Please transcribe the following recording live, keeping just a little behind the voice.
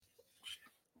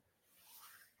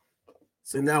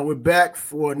So now we're back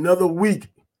for another week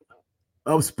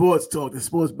of Sports Talk. The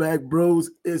Sports Bag Bros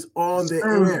is on the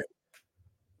air.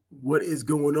 What is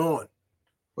going on?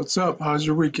 What's up? How's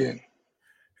your weekend?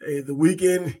 Hey, the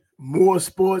weekend, more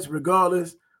sports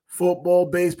regardless. Football,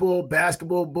 baseball,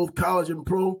 basketball, both college and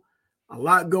pro. A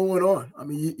lot going on. I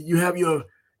mean, you have your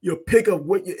pick of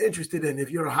what you're interested in.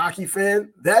 If you're a hockey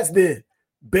fan, that's there.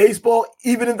 Baseball,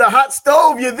 even in the hot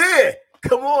stove, you're there.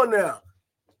 Come on now.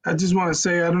 I just want to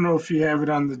say, I don't know if you have it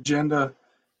on the agenda.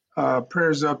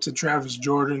 Prayers up to Travis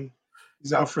Jordan.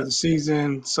 He's out for the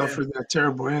season, suffered that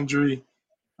terrible injury.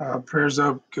 Prayers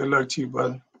up. Good luck to you,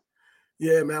 brother.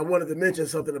 Yeah, man, I wanted to mention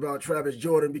something about Travis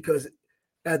Jordan because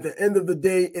at the end of the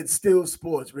day, it's still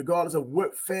sports. Regardless of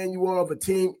what fan you are of a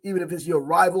team, even if it's your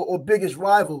rival or biggest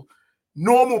rival,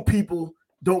 normal people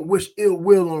don't wish ill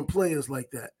will on players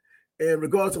like that. And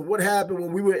regardless of what happened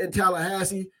when we were in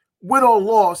Tallahassee, win or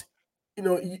loss,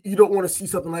 you don't want to see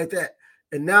something like that.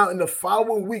 And now in the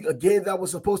following week, a game that was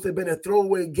supposed to have been a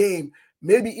throwaway game,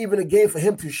 maybe even a game for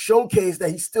him to showcase that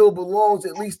he still belongs,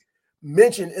 at least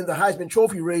mentioned in the Heisman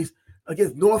Trophy race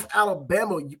against North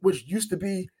Alabama, which used to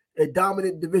be a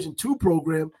dominant Division II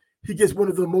program. He gets one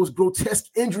of the most grotesque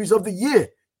injuries of the year.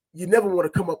 You never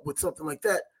want to come up with something like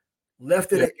that.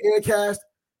 Left in an air cast,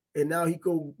 and now he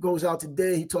goes out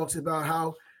today. He talks about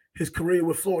how his career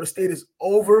with Florida State is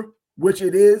over, which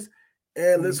it is.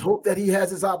 And let's hope that he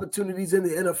has his opportunities in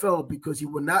the NFL because he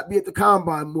will not be at the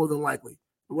combine more than likely.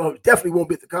 Well, definitely won't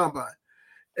be at the combine.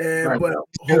 And right. But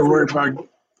you got to worry about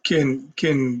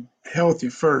getting healthy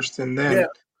first, and then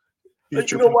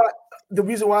you know what? The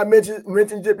reason why I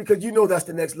mentioned it because that's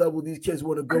the next level these kids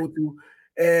want to go through,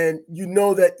 and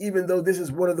that even though this is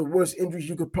one of the worst injuries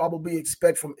you could probably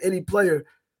expect from any player,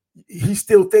 he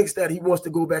still thinks that he wants to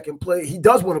go back and play. He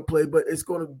does want to play, but it's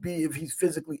going to be if he's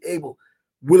physically able.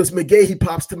 Willis McGahee, he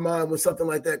pops to mind when something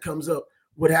like that comes up.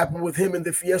 What happened with him in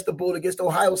the Fiesta Bowl against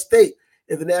Ohio State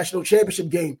in the national championship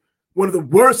game? One of the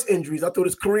worst injuries. I thought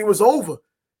his career was over.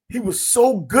 He was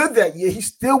so good that year. He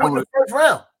still went in the first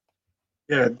round.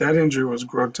 Yeah, that injury was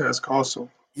grotesque also.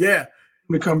 Yeah.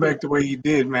 To come back the way he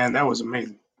did, man, that was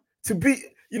amazing. To be,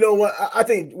 I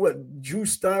think Drew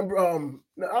Steinberg,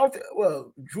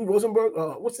 Drew Rosenberg,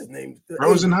 what's his name?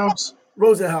 Rosenhaus.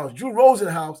 Drew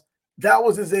Rosenhaus, that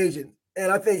was his agent. And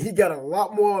I think he got a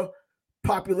lot more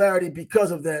popularity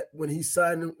because of that when he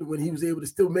signed, when he was able to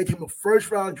still make him a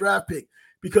first-round draft pick.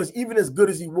 Because even as good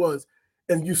as he was,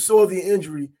 and you saw the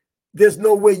injury, there's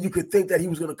no way you could think that he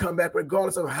was going to come back,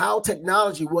 regardless of how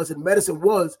technology was and medicine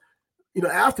was,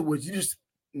 afterwards. You just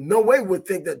no way would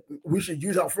think that we should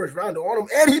use our first rounder on him.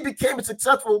 And he became a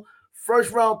successful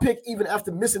first-round pick even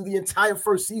after missing the entire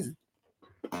first season.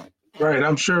 Right.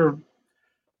 I'm sure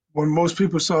when most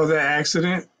people saw that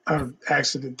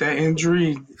that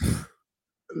injury,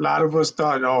 a lot of us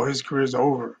thought, oh, his career's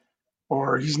over,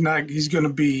 or he's going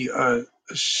to be a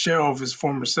shell of his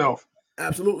former self.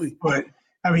 Absolutely. But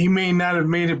I mean, he may not have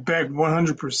made it back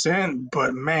 100%,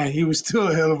 but man, he was still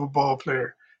a hell of a ball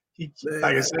player.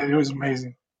 Like I said, it was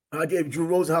amazing. I gave Drew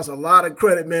Rosenhaus a lot of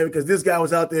credit, man, because this guy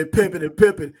was out there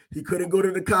pimping. He couldn't go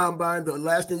to the combine. The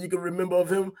last thing you can remember of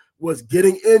him was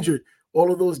getting injured. All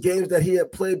of those games that he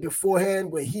had played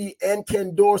beforehand when he and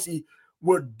Ken Dorsey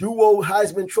were duo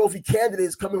Heisman Trophy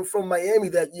candidates coming from Miami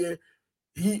that year,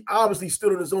 he obviously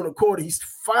stood on his own accord. He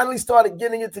finally started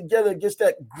getting it together against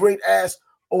that great-ass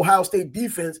Ohio State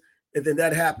defense, and then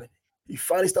that happened. He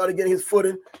finally started getting his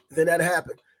footing, and then that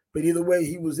happened. But either way,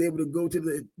 he was able to go to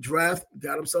the draft,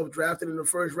 got himself drafted in the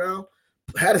first round,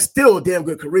 had still a damn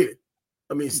good career.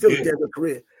 I mean, still a damn good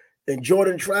career. And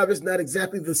Jordan Travis, not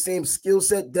exactly the same skill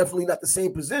set, definitely not the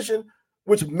same position,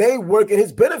 which may work in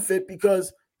his benefit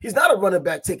because he's not a running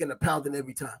back taking a pounding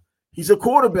every time. He's a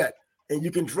quarterback, and you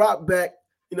can drop back,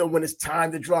 when it's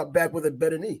time to drop back with a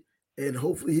better knee. And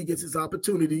hopefully he gets his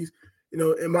opportunities.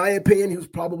 In my opinion, he was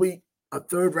probably a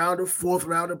third rounder, fourth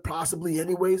rounder, possibly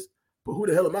anyways. But who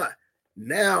the hell am I?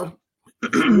 Now,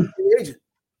 free agent.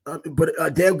 But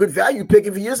a damn good value pick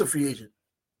if he is a free agent.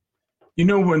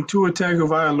 When Tua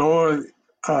Tagovailoa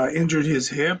injured his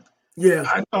hip,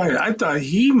 I thought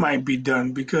he might be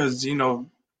done because the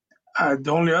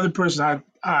only other person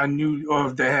I knew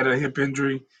of that had a hip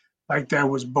injury like that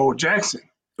was Bo Jackson.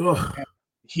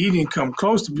 He didn't come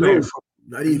close to playing for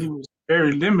him. He was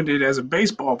very limited as a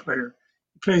baseball player.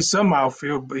 He played some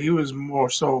outfield, but he was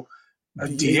more so a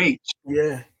DH.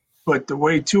 Yeah. But the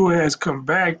way Tua has come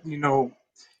back,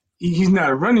 he's not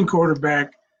a running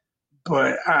quarterback,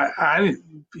 but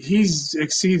he's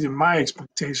exceeded my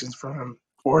expectations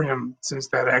for him since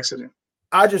that accident.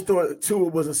 I just thought Tua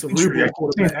was a cerebral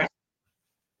quarterback.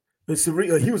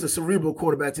 He was a cerebral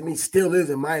quarterback to me, still is,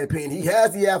 in my opinion. He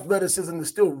has the athleticism to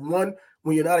still run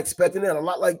when you're not expecting it. A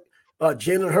lot like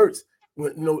Jalen Hurts,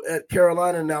 at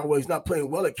Carolina now. Well, he's not playing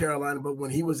well at Carolina, but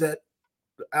when he was at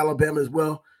Alabama as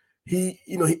well,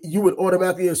 you would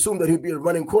automatically assume that he'd be a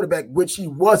running quarterback, which he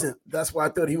wasn't. That's why I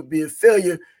thought he would be a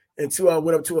failure until I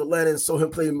went up to Atlanta and saw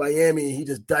him play in Miami, and he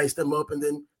just diced them up and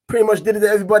then pretty much did it to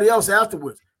everybody else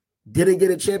afterwards. Didn't get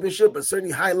a championship, but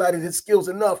certainly highlighted his skills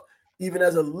enough, even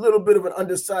as a little bit of an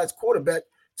undersized quarterback,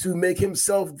 to make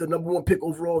himself the number one pick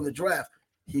overall in the draft.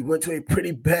 He went to a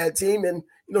pretty bad team, and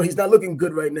he's not looking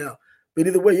good right now. But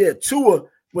either way, yeah, Tua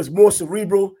was more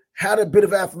cerebral, had a bit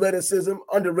of athleticism,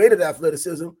 underrated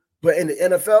athleticism, but in the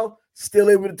NFL, still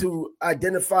able to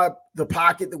identify the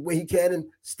pocket the way he can and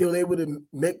still able to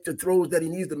make the throws that he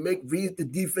needs to make, read the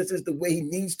defenses the way he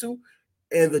needs to,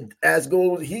 and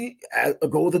go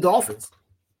with the Dolphins.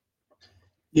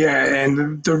 Yeah,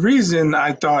 and the reason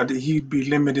I thought he'd be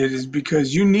limited is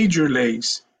because you need your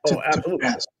legs to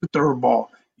pass, to throw a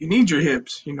ball. You need your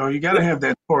hips. You got to have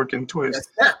that torque and twist.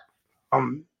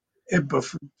 But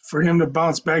for him to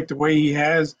bounce back the way he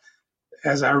has,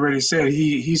 as I already said,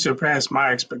 he surpassed my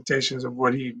expectations of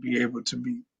what he'd be able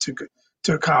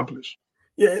to accomplish.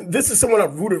 Yeah, and this is someone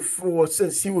I've rooted for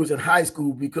since he was in high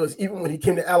school, because even when he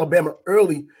came to Alabama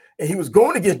early and he was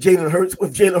going against Jalen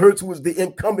Hurts, who was the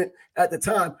incumbent at the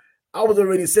time, I was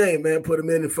already saying, man, put him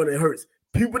in front of Hurts.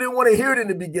 People didn't want to hear it in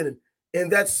the beginning.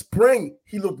 And that spring,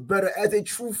 he looked better as a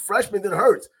true freshman than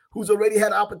Hurts, who's already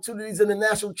had opportunities in the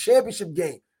national championship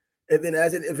game. And then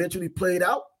as it eventually played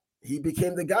out, he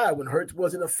became the guy. When Hurts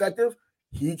wasn't effective,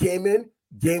 he came in,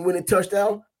 game-winning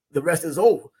touchdown, the rest is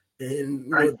over.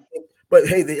 And but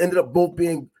hey, they ended up both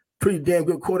being pretty damn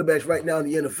good quarterbacks right now in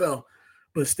the NFL.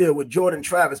 But still, with Jordan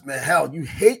Travis, man, Hal, you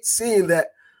hate seeing that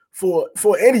for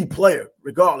any player,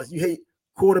 regardless. You hate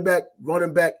quarterback,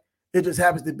 running back. It just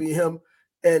happens to be him.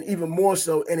 And even more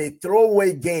so in a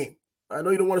throwaway game. I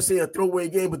know you don't want to say a throwaway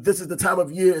game, but this is the time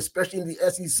of year, especially in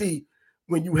the SEC,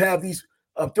 when you have these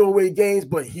throwaway games,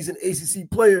 but he's an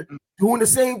ACC player doing the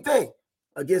same thing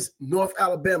against North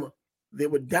Alabama. They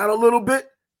were down a little bit,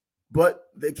 but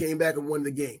they came back and won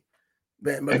the game.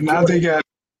 Man, and now they got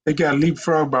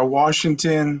leapfrogged by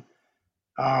Washington.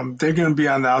 They're going to be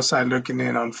on the outside looking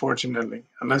in, unfortunately,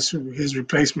 unless his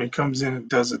replacement comes in and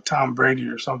does a Tom Brady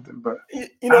or something. But I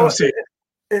don't see it.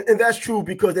 And that's true,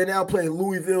 because they're now playing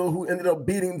Louisville, who ended up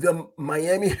beating the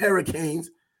Miami Hurricanes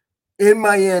in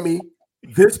Miami.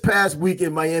 This past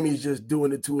weekend, Miami's just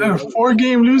doing it to them. A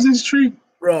 4-game losing streak?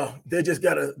 Bro,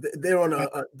 they're on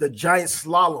the giant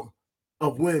slalom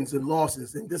of wins and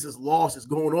losses. And this is losses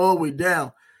going all the way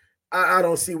down. I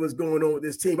don't see what's going on with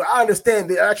this team. But I understand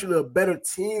they're actually a better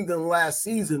team than last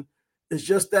season. It's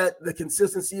just that the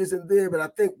consistency isn't there. But I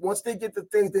think once they get the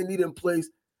things they need in place,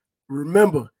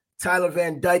 remember, Tyler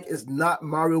Van Dyke is not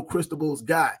Mario Cristobal's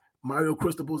guy. Mario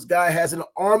Cristobal's guy has an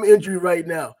arm injury right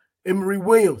now, Emory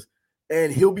Williams,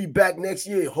 and he'll be back next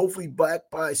year, hopefully back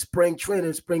by spring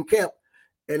training, spring camp,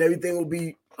 and everything will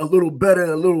be a little better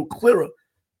and a little clearer.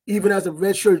 Even as a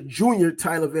redshirt junior,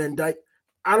 Tyler Van Dyke,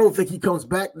 I don't think he comes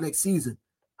back next season.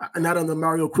 Not under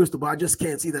Mario Cristobal. I just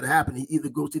can't see that happening. He either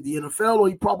goes to the NFL or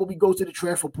he probably goes to the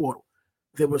transfer portal.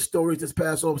 There were stories this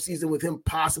past offseason with him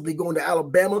possibly going to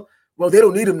Alabama. Well, they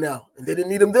don't need him now, and they didn't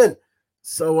need him then.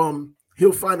 So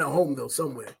he'll find a home, though,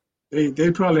 somewhere.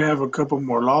 They probably have a couple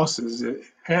more losses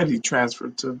had he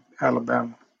transferred to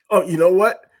Alabama. Oh, you know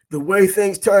what? The way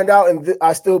things turned out, and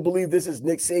I still believe this is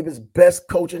Nick Saban's best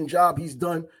coaching job he's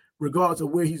done, regardless of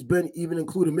where he's been, even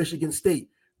including Michigan State.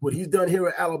 What he's done here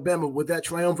at Alabama with that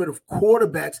triumvirate of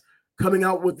quarterbacks coming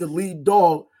out with the lead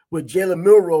dog with Jalen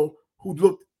Milroe, who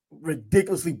looked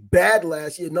ridiculously bad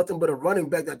last year, nothing but a running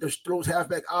back that just throws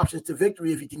halfback options to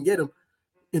victory if he can get them.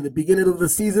 In the beginning of the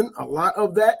season, a lot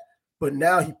of that, but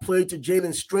now he played to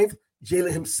Jalen's strength.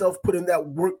 Jalen himself put in that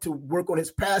work to work on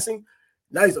his passing.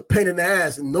 Now he's a pain in the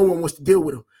ass, and no one wants to deal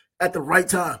with him at the right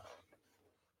time.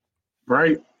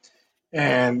 Right.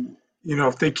 And,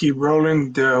 if they keep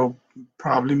rolling, they'll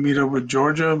probably meet up with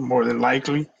Georgia, more than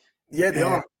likely. Yeah, they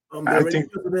are. I think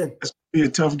it's going to be a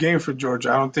tough game for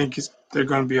Georgia. I don't think they're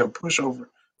going to be a pushover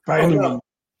by any means.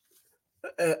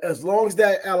 As long as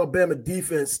that Alabama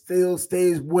defense still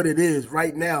stays what it is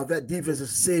right now, that defense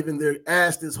is saving their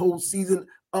ass this whole season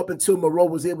up until Moreau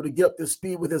was able to get up to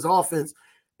speed with his offense.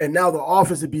 And now the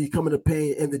offense is becoming a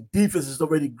pain, and the defense is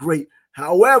already great.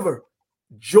 However,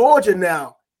 Georgia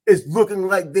now is looking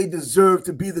like they deserve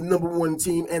to be the number one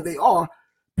team, and they are,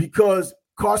 because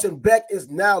Carson Beck is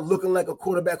now looking like a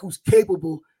quarterback who's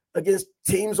capable against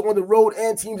teams on the road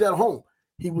and teams at home.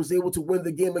 He was able to win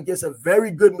the game against a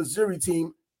very good Missouri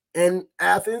team in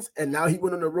Athens, and now he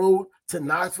went on the road to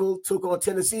Knoxville, took on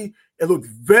Tennessee, and looked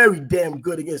very damn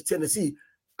good against Tennessee.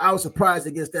 I was surprised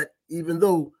against that, even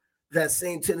though that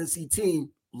same Tennessee team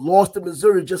lost to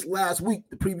Missouri just last week,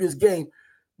 the previous game.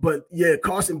 But yeah,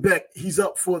 Carson Beck, he's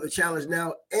up for the challenge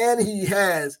now, and he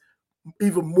has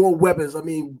even more weapons. I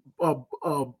mean,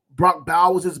 Brock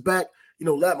Bowers is back.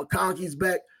 Lat McConkey's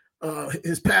back.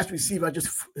 His pass receiver,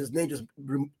 his name just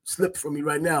slipped from me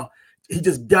right now. He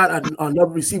just got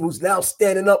another receiver who's now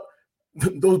standing up.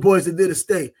 Those boys are there to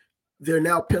stay. They're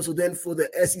now penciled in for the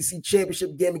SEC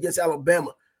championship game against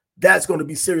Alabama. That's going to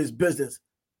be serious business.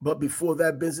 But before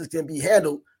that business can be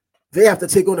handled, they have to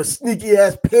take on a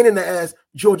sneaky-ass, pain-in-the-ass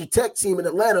Georgia Tech team in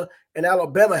Atlanta, and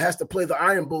Alabama has to play the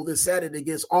Iron Bowl this Saturday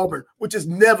against Auburn, which is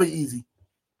never easy.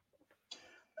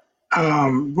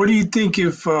 What do you think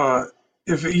if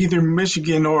either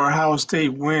Michigan or Ohio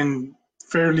State win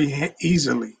fairly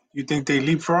easily? You think they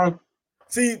leapfrog?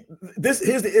 See,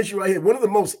 here's the issue right here. One of the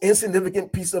most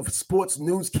insignificant pieces of sports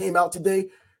news came out today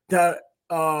that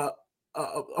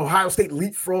Ohio State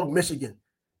leapfrog Michigan.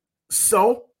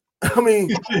 So, I mean,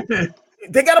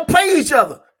 they got to play each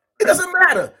other. It doesn't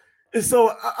matter. And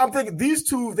so I'm thinking these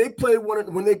two,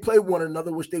 when they play one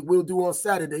another, which they will do on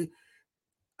Saturday.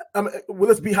 Well,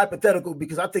 let's be hypothetical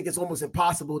because I think it's almost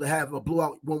impossible to have a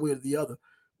blowout one way or the other.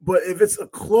 But if it's a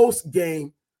close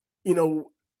game,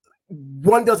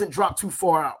 one doesn't drop too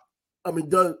far out. I mean,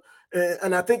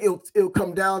 and I think it'll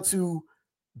come down to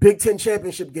Big Ten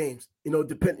championship games,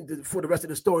 depending for the rest of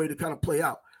the story to kind of play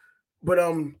out. But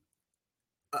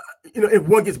if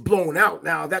one gets blown out,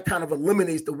 now that kind of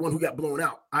eliminates the one who got blown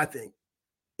out, I think,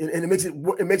 and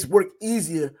it makes work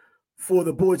easier for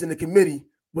the boys in the committee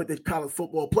with the college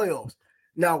football playoffs.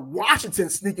 Now Washington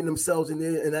sneaking themselves in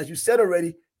there, and as you said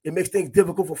already, it makes things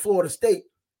difficult for Florida State,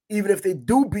 even if they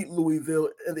do beat Louisville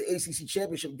in the ACC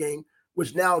championship game,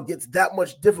 which now gets that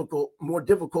much more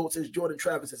difficult since Jordan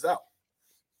Travis is out.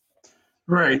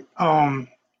 Right.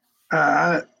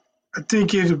 I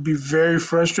think it would be very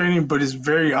frustrating, but it's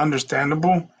very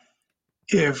understandable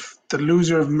if the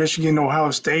loser of Michigan,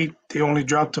 Ohio State, they only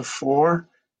drop to 4,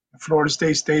 Florida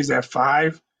State stays at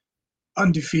 5,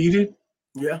 undefeated.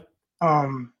 Yeah.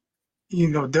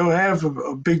 They'll have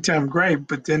a big time gripe,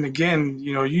 but then again,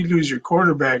 you lose your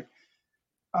quarterback.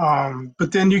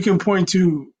 But then you can point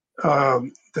to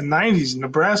the 90s,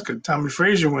 Nebraska. Tommy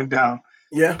Frazier went down.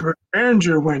 Yeah. Brett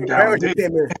Behringer went down. They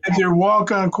had their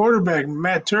walk-on quarterback,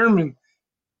 Matt Turman,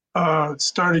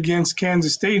 start against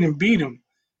Kansas State and beat him.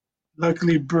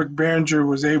 Luckily, Brett Behringer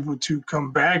was able to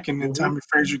come back, and then Tommy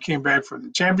Frazier came back for the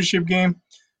championship game.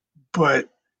 But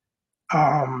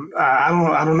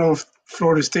I don't know if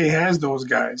Florida State has those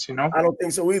guys, I don't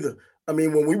think so either. I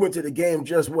mean, when we went to the game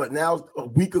just a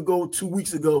week ago, 2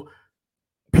 weeks ago,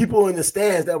 people in the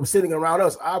stands that were sitting around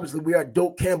us, obviously we are at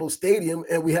Doak Campbell Stadium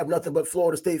and we have nothing but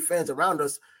Florida State fans around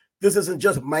us. This isn't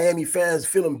just Miami fans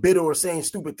feeling bitter or saying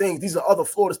stupid things. These are other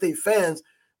Florida State fans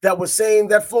that were saying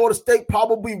that Florida State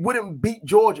probably wouldn't beat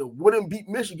Georgia, wouldn't beat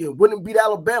Michigan, wouldn't beat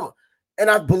Alabama. And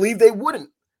I believe they wouldn't.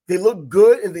 They look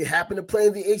good and they happen to play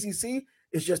in the ACC.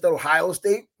 It's just that Ohio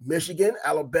State, Michigan,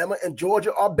 Alabama, and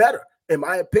Georgia are better, in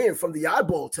my opinion, from the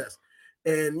eyeball test.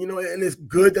 And, and it's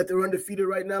good that they're undefeated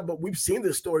right now, but we've seen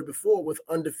this story before with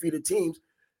undefeated teams.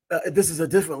 This is a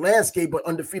different landscape, but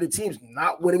undefeated teams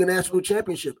not winning a national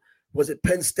championship. Was it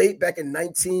Penn State back in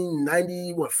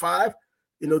 1995?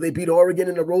 They beat Oregon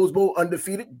in the Rose Bowl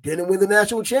undefeated, didn't win the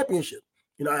national championship.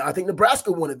 I think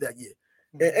Nebraska won it that year.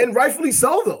 And rightfully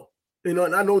so, though. And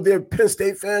I know they're Penn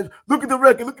State fans. Look at the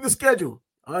record. Look at the schedule.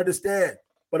 I understand.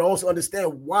 But I also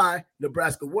understand why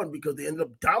Nebraska won, because they ended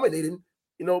up dominating,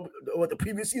 the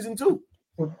previous season too.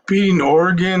 Beating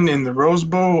Oregon in the Rose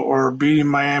Bowl or beating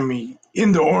Miami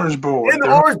in the Orange Bowl? In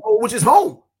the Orange Bowl, which is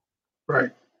home. Right.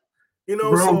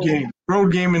 Road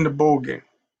game in the bowl game.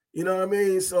 You know what I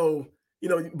mean? So,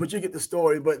 but you get the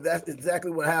story. But that's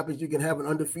exactly what happens. You can have an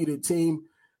undefeated team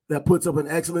that puts up an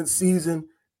excellent season,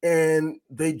 and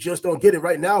they just don't get it.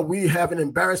 Right now, we have an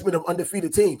embarrassment of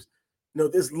undefeated teams.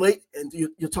 This late, and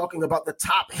you're talking about the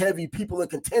top-heavy people in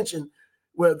contention,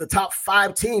 where the top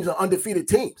 5 teams are undefeated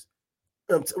teams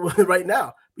right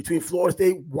now. Between Florida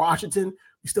State, Washington,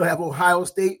 we still have Ohio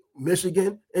State,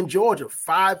 Michigan, and Georgia.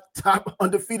 5 top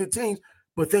undefeated teams,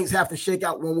 but things have to shake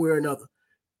out one way or another.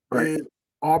 Right. And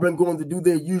Auburn going to do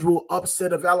their usual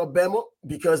upset of Alabama,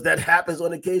 because that happens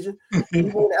on occasion.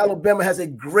 Even when Alabama has a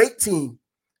great team,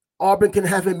 Auburn can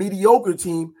have a mediocre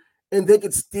team, and they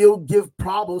could still give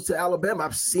problems to Alabama.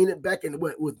 I've seen it back in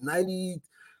with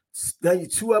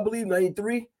 92, I believe,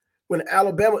 93, when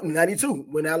Alabama, 92,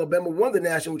 when Alabama won the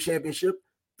national championship.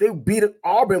 They beat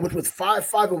Auburn, which was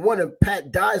 5-5-1, and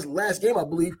Pat Dye's last game, I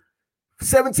believe,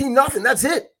 17-0. That's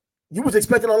it. You was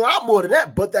expecting a lot more than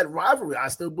that, but that rivalry, I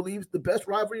still believe, is the best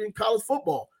rivalry in college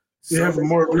football. You have a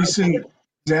more recent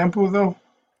example, though?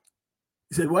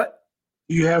 You said what?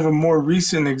 You have a more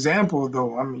recent example,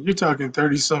 though. I mean, you're talking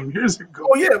 30-some years ago.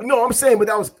 Oh, yeah. No, I'm saying, but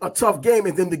that was a tough game.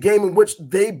 And then the game in which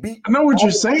they beat. I know what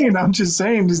you're saying. I'm just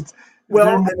saying.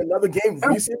 And another game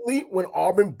recently when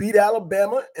Auburn beat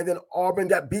Alabama, and then Auburn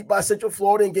got beat by Central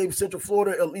Florida and gave Central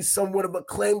Florida at least somewhat of a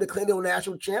claim to claim they were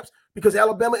national champs because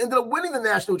Alabama ended up winning the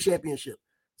national championship.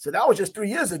 So that was just 3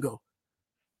 years ago.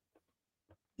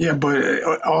 Yeah, but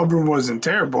Auburn wasn't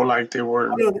terrible like they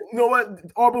were. You know what?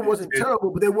 Auburn wasn't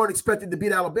terrible, but they weren't expected to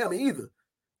beat Alabama either.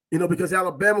 Because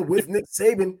Alabama with Nick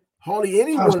Saban, hardly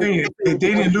anyone. They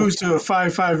didn't lose to a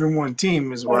 5-5-1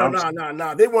 team as well.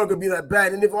 No. They weren't going to be that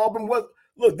bad. And if Auburn was,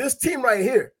 look, this team right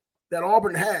here that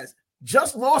Auburn has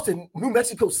just lost in New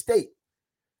Mexico State.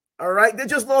 All right? They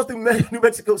just lost in New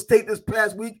Mexico State this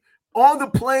past week on the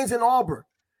plains in Auburn.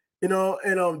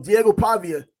 And Diego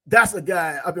Pavia, that's a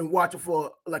guy I've been watching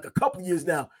for like a couple of years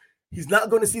now. He's not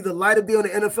going to see the light of day on the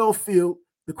NFL field,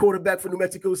 the quarterback for New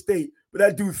Mexico State. But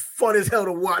that dude's fun as hell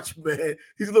to watch, man.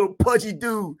 He's a little pudgy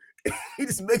dude. He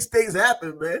just makes things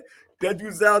happen, man. That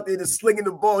dude's out there just slinging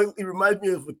the ball. He reminds me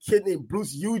of a kid named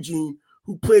Bruce Eugene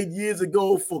who played years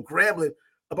ago for Grambling,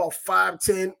 about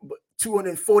 5'10",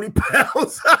 240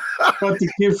 pounds. About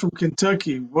the kid from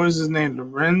Kentucky. What was his name?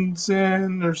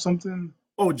 Lorenzen or something?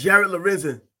 Oh, Jared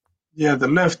Lorenzen. Yeah, the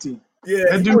lefty. Yeah,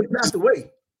 that dude passed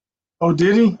away. Oh,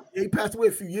 did he? Yeah, he passed away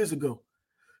a few years ago.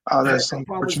 Oh, that's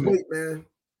unfortunate. Weight, man.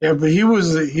 Yeah, but he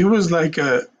was like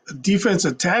a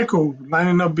defensive tackle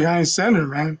lining up behind center,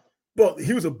 man. Well,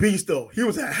 he was a beast, though. He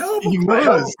was a hell of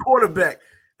a quarterback.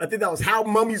 I think that was Hal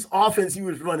Mummy's offense he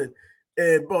was running.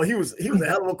 And, bro, he was a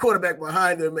hell of a quarterback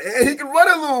behind him. And he could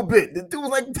run a little bit. The dude was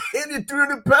like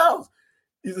 300 pounds.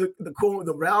 He's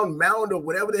the round mound or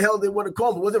whatever the hell they want to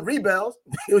call him. It wasn't rebounds.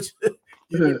 It was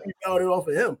rebounded off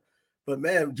of him. But,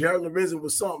 man, Jared Lorenzen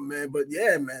was something, man. But,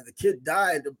 yeah, man, the kid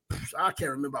died, I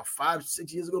can't remember, about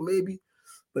 5-6 years ago maybe.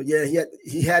 But, yeah,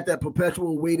 he had that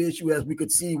perpetual weight issue, as we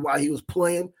could see while he was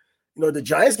playing. The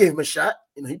Giants gave him a shot.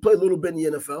 He played a little bit in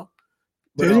the NFL.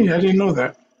 But, did he? I didn't know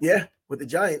that. Yeah, with the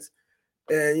Giants.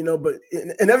 And,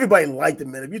 and everybody liked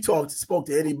him, man. If you spoke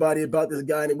to anybody about this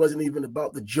guy, and it wasn't even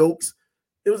about the jokes,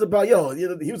 it was about,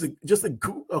 he was just a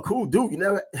cool dude. You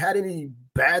never had any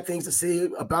bad things to say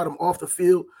about him off the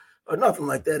field or nothing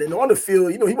like that. And on the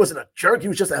field, he wasn't a jerk. He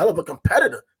was just a hell of a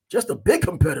competitor, just a big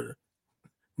competitor.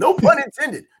 No pun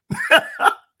intended.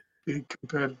 Big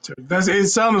competitor. It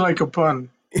sounded like a pun.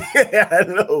 Yeah, I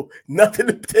know. Nothing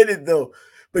intended, though.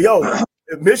 But,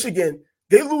 Michigan,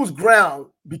 they lose ground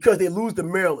because they lose to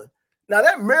Maryland. Now,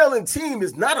 that Maryland team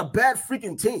is not a bad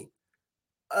freaking team.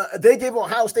 They gave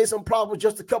Ohio State some problems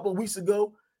just a couple of weeks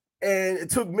ago, and it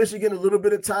took Michigan a little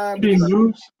bit of time. They didn't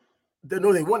lose?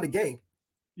 No, they won the game.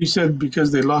 You said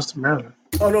because they lost to Maryland.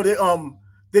 Oh no,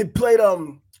 they played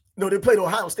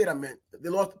Ohio State. I meant they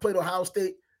played Ohio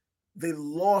State. They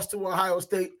lost to Ohio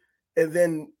State, and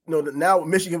then now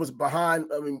Michigan was behind.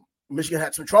 I mean, Michigan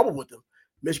had some trouble with them.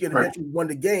 Michigan eventually won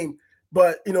the game,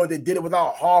 but they did it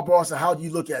without Harbaugh. So how do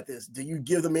you look at this? Do you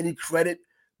give them any credit?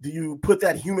 Do you put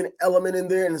that human element in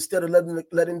there, and instead of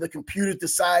letting the computers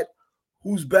decide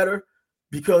who's better,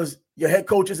 because your head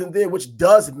coach isn't there, which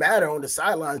does matter on the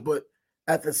sidelines, but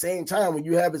at the same time, when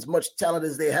you have as much talent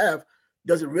as they have,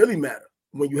 does it really matter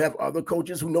when you have other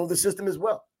coaches who know the system as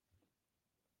well?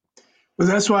 Well,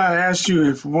 that's why I asked you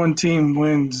if one team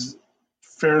wins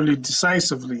fairly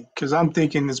decisively, because I'm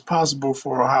thinking it's possible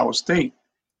for Ohio State.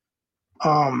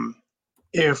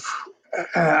 If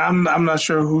I'm not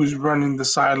sure who's running the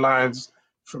sidelines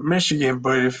for Michigan,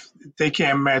 but if they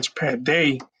can't match Pat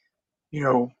Day,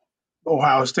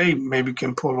 Ohio State maybe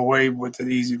can pull away with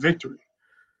an easy victory.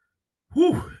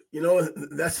 Whew,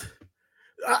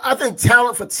 I think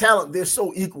talent for talent, they're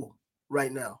so equal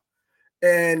right now.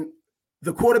 And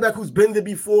the quarterback who's been there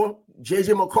before,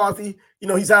 J.J. McCarthy,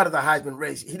 he's out of the Heisman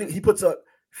race. He puts up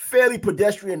fairly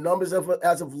pedestrian numbers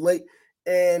as of late.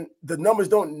 And the numbers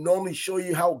don't normally show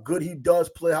you how good he does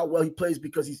play, how well he plays,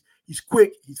 because he's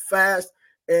quick, he's fast,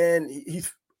 and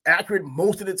he's accurate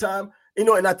most of the time.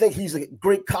 And I think he's a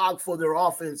great cog for their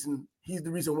offense, and he's the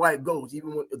reason why it goes.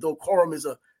 Even though Corum is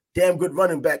a damn good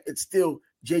running back, it's still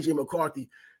J.J. McCarthy.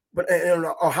 But in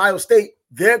Ohio State,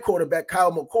 their quarterback,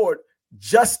 Kyle McCord,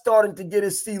 just starting to get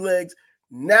his sea legs,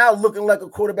 now looking like a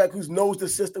quarterback who knows the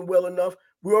system well enough.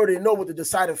 We already know what the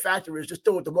deciding factor is. Just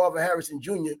throw it to Marvin Harrison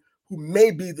Jr., who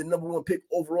may be the number one pick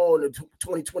overall in the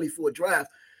 2024 draft.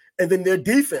 And then their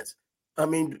defense. I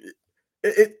mean,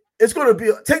 It's going to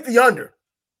be take the under.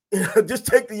 Just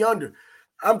take the under.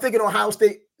 I'm thinking Ohio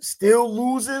State still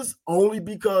loses only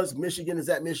because Michigan is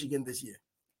at Michigan this year.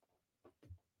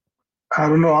 I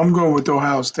don't know. I'm going with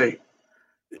Ohio State.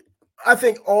 I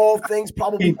think all things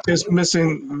probably just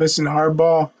missing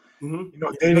Harbaugh. Mm-hmm.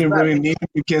 They didn't really need him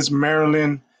against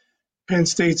Maryland. Penn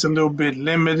State's a little bit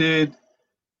limited.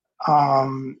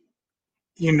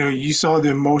 You saw the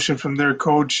emotion from their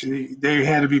coach. They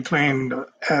had to be playing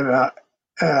at a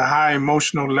high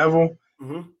emotional level.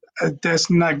 Mm-hmm. That's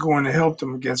not going to help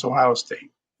them against Ohio State.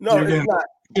 No, it's not.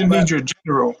 You need your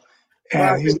general,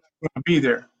 and he's not going to be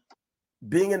there.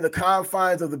 Being in the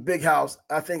confines of the big house,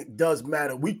 I think does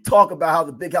matter. We talk about how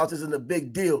the big house isn't a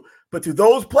big deal, but to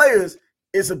those players,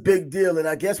 it's a big deal. And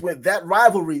I guess with that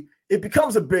rivalry, it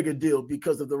becomes a bigger deal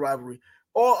because of the rivalry.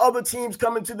 All other teams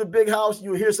coming to the big house,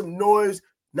 you'll hear some noise,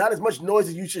 not as much noise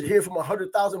as you should hear from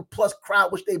 100,000 plus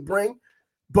crowd, which they bring.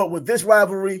 But with this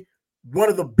rivalry, one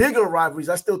of the bigger rivalries,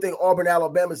 I still think Auburn,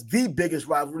 Alabama is the biggest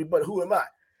rivalry, but who am I?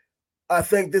 I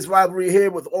think this rivalry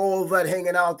here with all that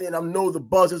hanging out there, and I know the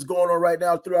buzz is going on right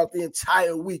now throughout the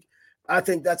entire week. I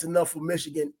think that's enough for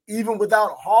Michigan, even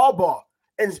without Harbaugh,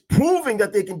 and it's proving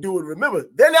that they can do it. Remember,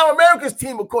 they're now America's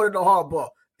team according to Harbaugh.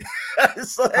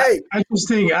 So, hey. I just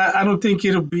think I don't think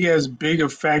it'll be as big a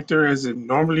factor as it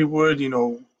normally would.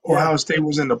 Ohio State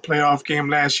was in the playoff game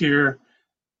last year.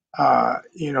 A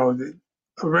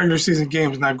regular season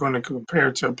game is not going to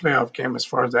compare to a playoff game as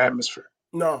far as the atmosphere.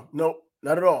 No,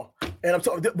 not at all. And I'm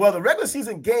talking, well, the regular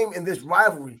season game in this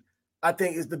rivalry, I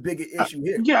think, is the bigger issue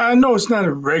here. Yeah, I know it's not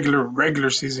a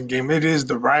regular season game. It is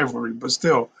the rivalry, but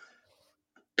still,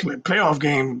 playoff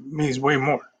game means way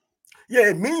more. Yeah,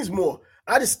 it means more.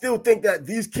 I just still think that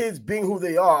these kids being who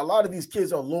they are, a lot of these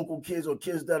kids are local kids or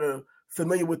kids that are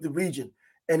familiar with the region.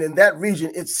 And in that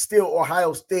region, it's still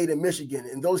Ohio State and Michigan.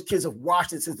 And those kids have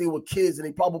watched it since they were kids, and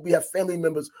they probably have family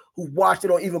members who watched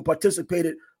it or even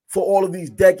participated for all of these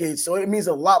decades. So it means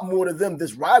a lot more to them,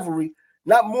 this rivalry,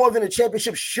 not more than a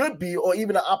championship should be or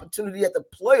even an opportunity at the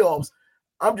playoffs.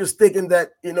 I'm just thinking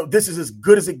that, this is as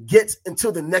good as it gets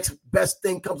until the next best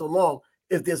thing comes along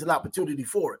if there's an opportunity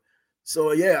for it.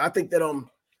 So, yeah, I think that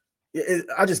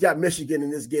I just got Michigan in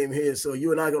this game here. So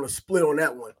you and I are going to split on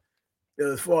that one.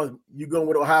 As far as you going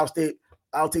with Ohio State,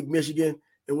 I'll take Michigan,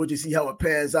 and we'll just see how it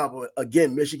pans out. But,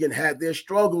 again, Michigan had their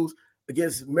struggles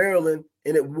against Maryland,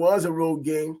 and it was a road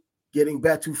game, getting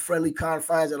back to friendly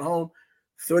confines at home.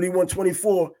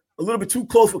 31-24, a little bit too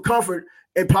close for comfort,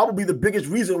 and probably the biggest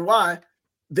reason why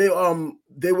they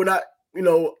were not,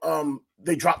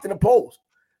 they dropped in the polls.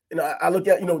 I look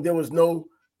at, there was no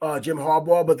Jim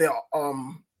Harbaugh, but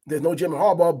there's no Jim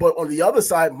Harbaugh. But on the other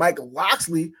side, Mike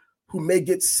Locksley, who may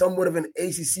get somewhat of an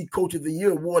ACC Coach of the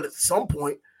Year award at some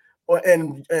point,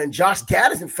 and Josh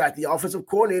Gaddis, in fact, the offensive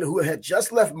coordinator who had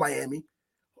just left Miami,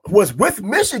 was with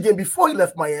Michigan before he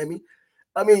left Miami.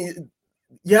 I mean,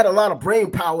 you had a lot of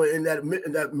brain power in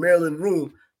that Maryland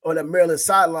room or that Maryland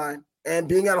sideline and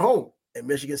being at home, and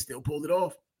Michigan still pulled it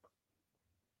off.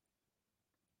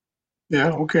 Yeah,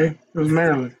 okay. It was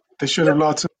Maryland. They should have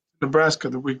lost to Nebraska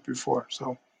the week before.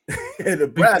 So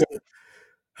Nebraska.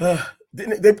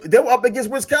 They were up against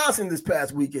Wisconsin this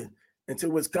past weekend until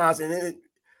Wisconsin.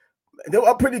 They were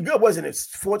up pretty good, wasn't it?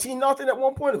 14-0 at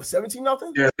one point, or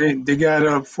 17-0? Yeah, they got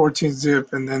up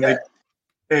 14-0, and then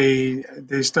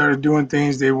they started doing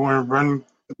things. They weren't running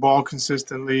the ball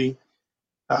consistently.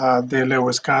 They let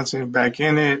Wisconsin back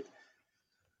in it.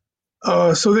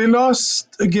 So they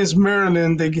lost against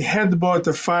Maryland. They had the ball at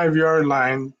the 5-yard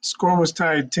line. Score was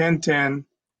tied 10-10.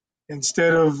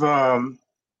 Instead of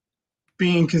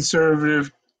being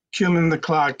conservative, killing the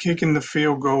clock, kicking the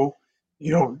field goal,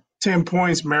 10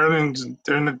 points, Maryland,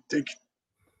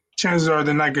 chances are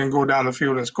they're not going to go down the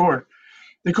field and score.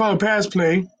 They call a pass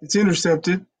play. It's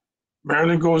intercepted.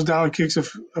 Maryland goes down and kicks a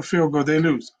field goal. They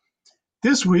lose.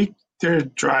 This week, they're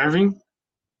driving.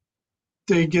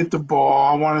 They get the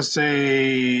ball, I want to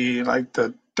say, like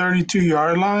the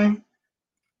 32-yard line,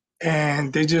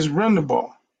 and they just run the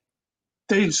ball.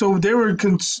 They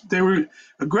were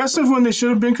aggressive when they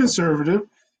should have been conservative,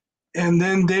 and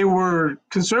then they were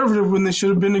conservative when they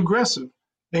should have been aggressive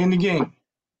in the game.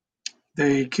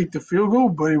 They kicked the field goal,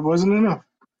 but it wasn't enough.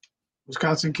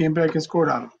 Wisconsin came back and scored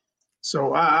on them.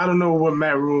 So I don't know what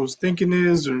Matt Rule's thinking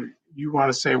is, or you want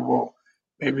to say, well,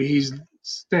 maybe he's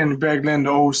standing back letting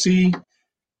the OC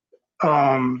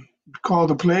call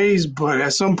the plays, but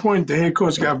at some point the head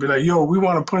coach got to be like, yo, we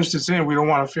want to punch this in. We don't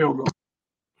want a field goal.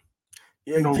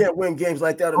 Yeah, you can't win games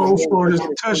like that. Go for it as a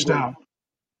touchdown.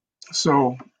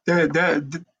 So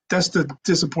that's the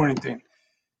disappointing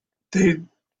thing.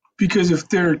 Because if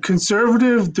they're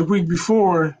conservative the week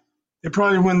before, they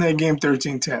probably win that game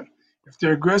 13-10. If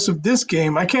they're aggressive this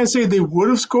game, I can't say they would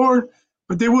have scored,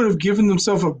 but they would have given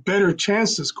themselves a better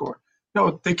chance to score.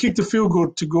 No, they kicked the field goal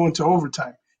to go into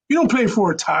overtime. You don't play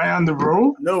for a tie on the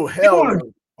road. No, hell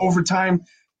no. Overtime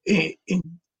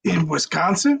in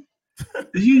Wisconsin.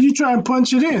 You try and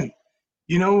punch it in.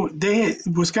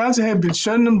 Wisconsin had been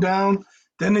shutting them down.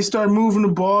 Then they start moving the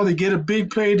ball. They get a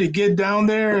big play. They get down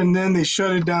there, and then they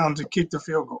shut it down to kick the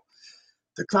field goal.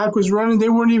 The clock was running. They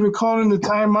weren't even calling the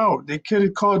timeout. They could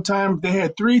have called time. They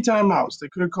had 3 timeouts. They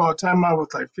could have called timeout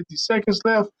with like 50 seconds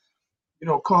left.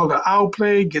 Call the out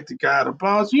play, get the guy out of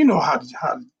bounds. You know how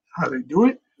they do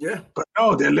it. Yeah. But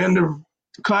no, they're letting the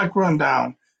clock run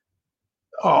down.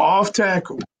 Off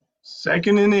tackle,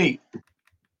 2nd and 8.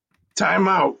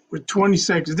 Timeout with 20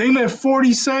 seconds. They let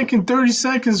 30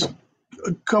 seconds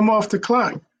come off the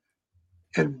clock.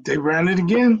 And they ran it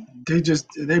again.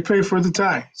 They played for the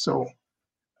tie. So,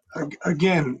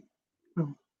 again,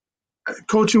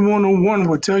 coaching 101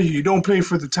 will tell you don't play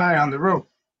for the tie on the road.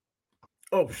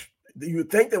 Oh, you would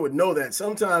think they would know that.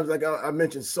 Sometimes, like I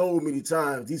mentioned so many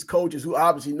times, these coaches who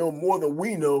obviously know more than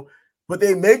we know, but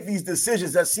they make these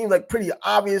decisions that seem like pretty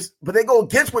obvious, but they go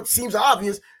against what seems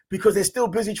obvious because they're still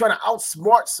busy trying to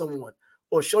outsmart someone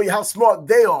or show you how smart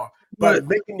they are by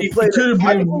making the play. It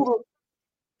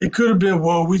could have been,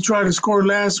 well, we tried to score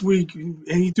last week and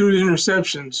he threw the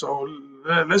interception, so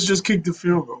let's just kick the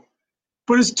field goal.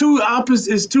 But it's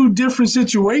two different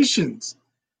situations.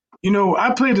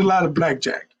 I played a lot of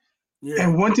blackjack. Yeah.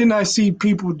 And one thing I see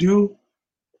people do,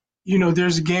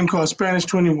 there's a game called Spanish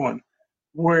 21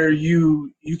 where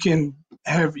you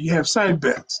have side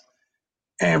bets.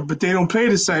 But they don't play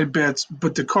the side bets,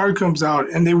 but the card comes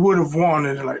out and they would have won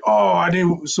and they're like, oh, I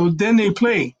didn't. So then they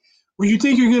play. Well, you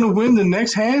think you're going to win the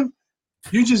next hand?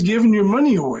 You're just giving your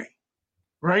money away,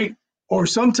 right? Or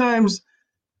sometimes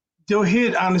they'll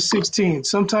hit on the 16.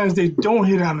 Sometimes they don't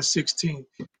hit on the 16.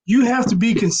 You have to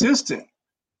be consistent.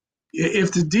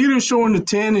 If the dealer's showing the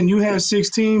 10 and you have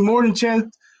 16, more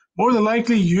than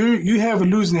likely you have a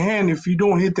losing hand if you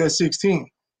don't hit that 16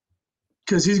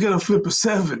 because he's going to flip a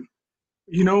 7.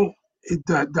 The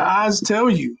odds tell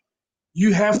you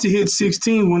have to hit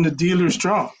 16 when the dealer's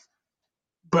strong.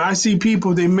 But I see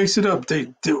people, they mix it up.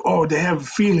 They have a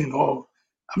feeling,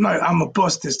 I'm a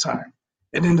bust this time.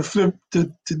 And then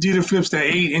the dealer flips that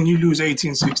 8 and you lose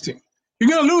 18-16. You're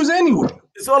going to lose anyway.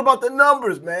 It's all about the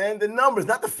numbers, man. The numbers,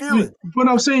 not the feeling. But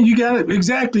I'm saying you got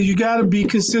to be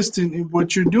consistent in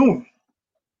what you're doing.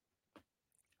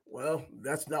 Well,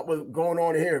 that's not what's going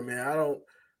on here, man.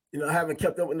 I haven't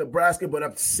kept up with Nebraska, but I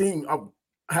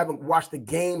haven't watched the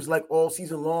games like all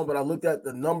season long, but I looked at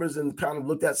the numbers and kind of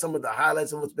looked at some of the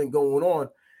highlights of what's been going on.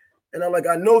 And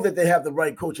I know that they have the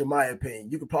right coach, in my opinion.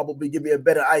 You could probably give me a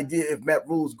better idea if Matt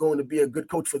Rule is going to be a good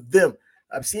coach for them.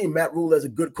 I've seen Matt Rule as a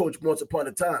good coach once upon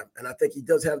a time, and I think he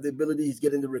does have the ability. He's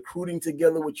getting the recruiting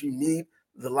together, which you need,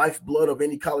 the lifeblood of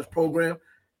any college program.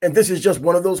 And this is just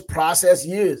one of those process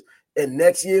years. And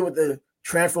next year with the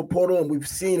transfer portal, and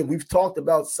we've talked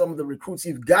about some of the recruits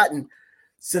he's gotten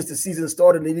since the season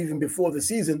started and even before the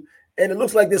season. And it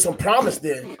looks like there's some promise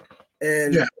there.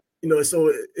 And,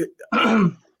 so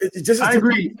it just – I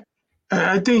agree.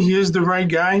 I think he is the right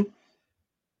guy.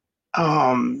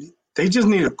 They just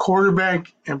need a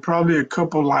quarterback and probably a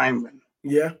couple linemen.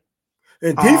 Yeah.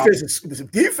 And defense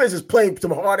is playing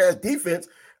some hard-ass defense.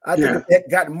 I think if they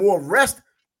got more rest,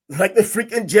 like the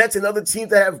freaking Jets and other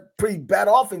teams that have pretty bad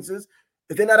offenses,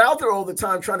 if they're not out there all the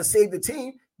time trying to save the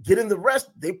team, get in the rest,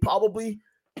 they probably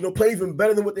play even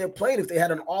better than what they're playing if they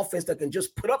had an offense that can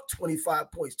just put up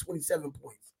 25 points, 27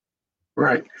 points.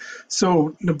 Right.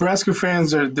 So Nebraska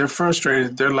fans they're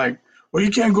frustrated. They're like, well, you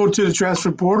can't go to the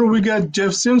transfer portal. We got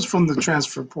Jeff Sims from the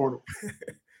transfer portal.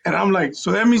 And I'm like,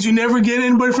 so that means you never get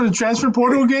anybody from the transfer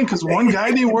portal again because one guy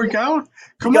didn't work out?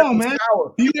 Come on, man.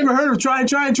 You never heard of try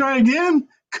again?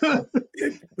 Jeff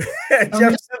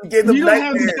Sims gave them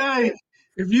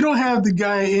if you don't have the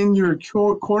guy in your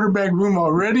quarterback room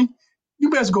already, you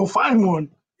best go find one.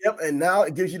 Yep, and now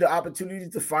it gives you the opportunity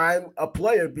to find a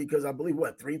player because I believe,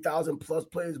 3,000 plus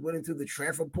players went into the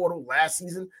transfer portal last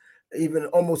season, even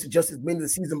almost just as many the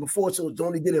season before, so it's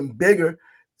only getting bigger.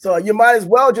 So you might as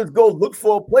well just go look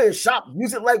for a player, shop,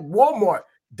 use it like Walmart.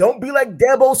 Don't be like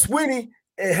Dabo Swinney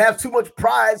and have too much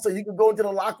pride so you can go into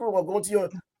the locker room or go into your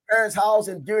parents' house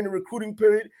and during the recruiting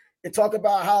period and talk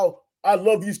about how I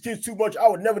love these kids too much. I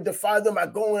would never defy them by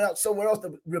going out somewhere else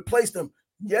to replace them.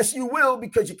 Yes, you will,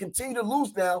 because you continue to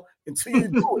lose now until you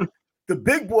do it. The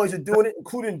big boys are doing it,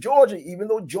 including Georgia, even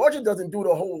though Georgia doesn't do it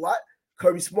a whole lot.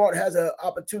 Kirby Smart has an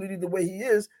opportunity the way he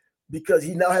is because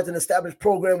he now has an established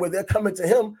program where they're coming to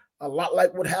him a lot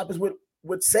like what happens with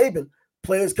with Saban.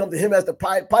 Players come to him as the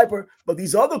Pied Piper, but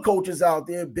these other coaches out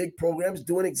there, big programs,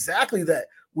 doing exactly that.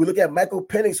 We look at Michael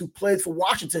Penix, who played for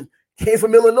Washington, came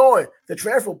from Illinois, the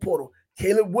transfer portal.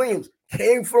 Caleb Williams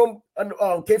came from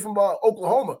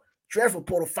Oklahoma, transfer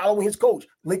portal, following his coach,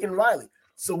 Lincoln Riley.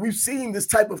 So we've seen this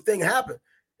type of thing happen.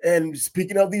 And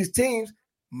speaking of these teams,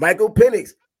 Michael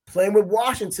Penix playing with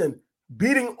Washington,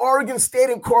 beating Oregon State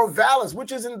in Corvallis,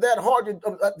 which isn't that hard,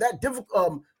 that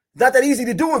difficult, not that easy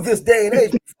to do in this day and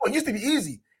age. Before, it used to be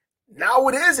easy. Now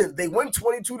it isn't. They win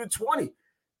 22-20.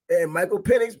 And Michael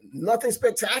Penix, nothing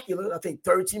spectacular. I think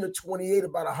 13 of 28,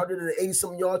 about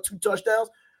 180-some yards, 2 touchdowns.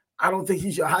 I don't think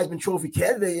he's your Heisman Trophy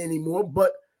candidate anymore.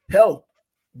 But, hell,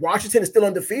 Washington is still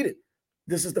undefeated.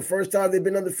 This is the first time they've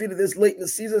been undefeated this late in the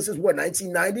season since,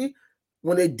 1990,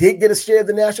 when they did get a share of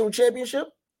the national championship?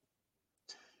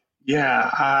 Yeah,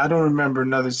 I don't remember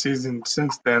another season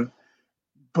since then.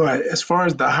 But as far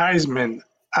as the Heisman,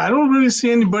 I don't really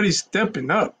see anybody stepping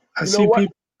up. I see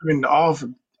people coming off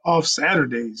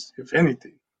Saturdays, if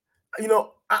anything.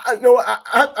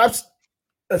 I've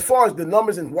as far as the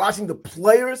numbers and watching the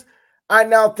players, I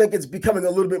now think it's becoming a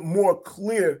little bit more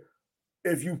clear.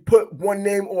 If you put one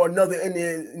name or another in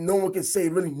there, no one can say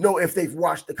really know if they've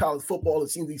watched the college football and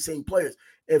seen these same players.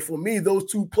 And for me, those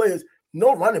two players,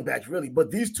 no running backs really,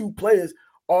 but these two players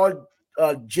are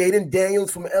Jayden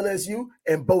Daniels from LSU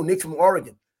and Bo Nix from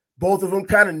Oregon. Both of them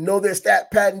kind of know their stat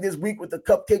pattern this week with the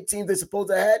cupcake team they're supposed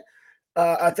to have had.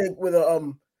 I think with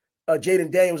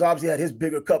Jayden Daniels obviously had his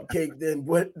bigger cupcake than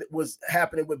what was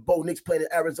happening with Bo Nix playing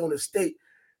at Arizona State.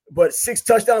 But 6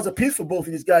 touchdowns apiece for both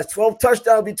of these guys, 12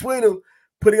 touchdowns between them,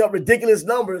 putting up ridiculous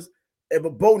numbers.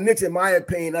 But Bo Nix, in my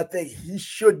opinion, I think he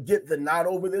should get the nod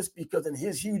over this because in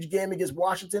his huge game against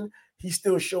Washington, he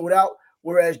still showed out.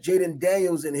 Whereas Jayden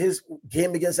Daniels in his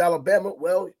game against Alabama,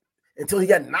 well, until he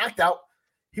got knocked out,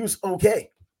 he was okay.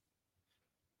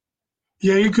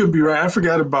 Yeah, you could be right. I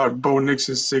forgot about Bo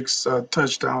Nix's 6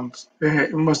 touchdowns.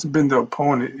 It must have been the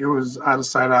opponent. It was out of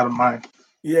sight, out of mind.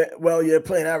 Yeah, well,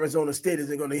 playing Arizona State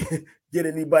isn't going to get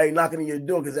anybody knocking on your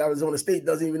door because Arizona State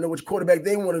doesn't even know which quarterback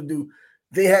they want to do.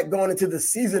 They had gone into the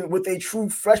season with a true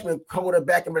freshman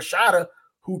quarterback in Rashada,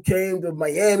 who came to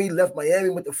Miami, left Miami,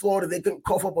 went to Florida. They couldn't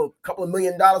cough up a couple of $1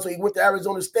 million, so he went to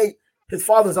Arizona State, his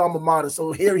father's alma mater.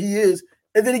 So here he is,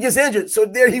 and then he gets injured. So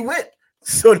there he went.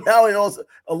 So now he also,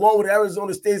 along with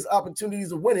Arizona State's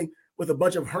opportunities of winning, with a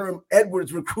bunch of Herm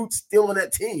Edwards recruits still on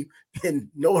that team, and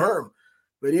no Herm.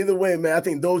 But either way, man, I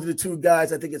think those are the two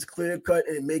guys. I think it's clear cut,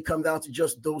 and it may come down to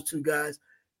just those two guys.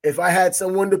 If I had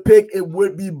someone to pick, it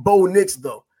would be Bo Nix,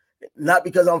 though. Not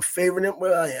because I'm favoring him.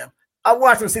 Well, I am. I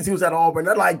watched him since he was at Auburn.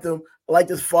 I liked him. I liked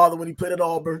his father when he played at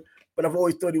Auburn, but I've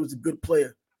always thought he was a good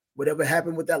player. Whatever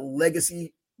happened with that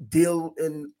legacy deal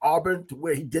in Auburn to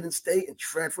where he didn't stay and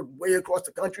transferred way across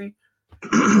the country,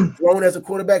 grown as a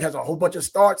quarterback, has a whole bunch of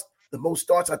starts, the most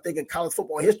starts, I think, in college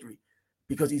football history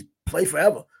because he's played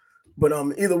forever. But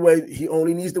either way, he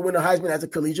only needs to win a Heisman as a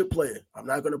collegiate player. I'm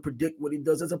not going to predict what he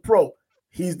does as a pro.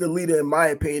 He's the leader, in my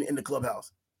opinion, in the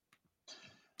clubhouse.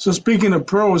 So speaking of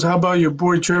pros, how about your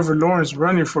boy Trevor Lawrence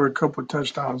running for a couple of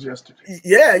touchdowns yesterday?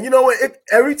 Yeah, you know what?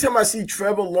 Every time I see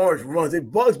Trevor Lawrence runs,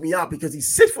 it bugs me out because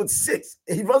he's 6'6"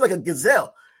 and he runs like a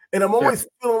gazelle. And I'm always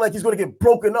feeling like he's going to get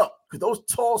broken up because those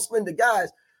tall, slender guys,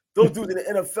 those dudes in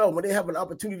the NFL, when they have an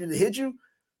opportunity to hit you,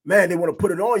 man, they want to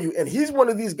put it on you. And he's one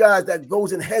of these guys that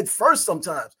goes in head first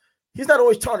sometimes. He's not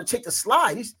always trying to take the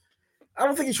slide. I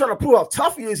don't think he's trying to prove how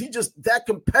tough he is. He's just that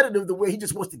competitive the way he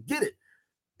just wants to get it.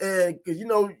 And because,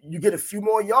 you get a few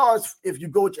more yards if you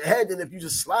go with your head than if you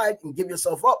just slide and give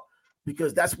yourself up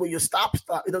because that's where your stop.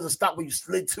 It doesn't stop where you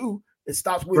slid to. It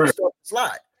stops where you start to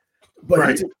slide.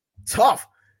 But he's tough.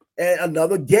 And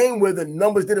another game where the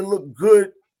numbers didn't look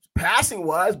good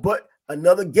passing-wise, but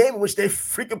another game in which they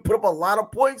freaking put up a lot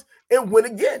of points and win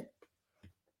again.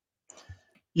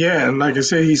 Yeah, and like I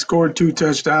said, he scored 2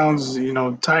 touchdowns.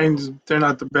 Titans, they're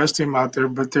not the best team out there,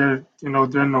 but they're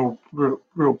no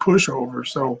real pushover.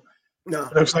 So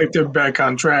it looks like they're back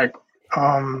on track.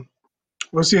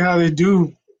 We'll see how they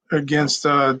do against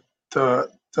the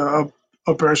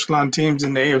upper echelon teams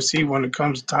in the AFC when it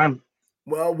comes time.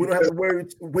 Well, we don't have to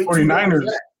wait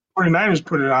 49ers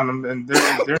put it on them, and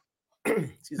they're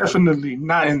definitely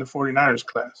not in the 49ers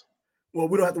class. Well,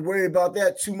 we don't have to worry about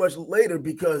that too much later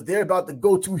because they're about to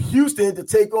go to Houston to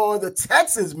take on the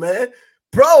Texans, man.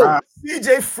 Bro,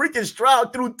 CJ freaking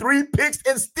Stroud threw 3 picks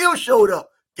and still showed up.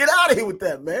 Get out of here with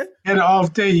that, man. Had an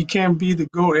off day. You can't be the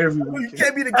GOAT every week. You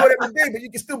can't be the GOAT every day, but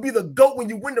you can still be the GOAT when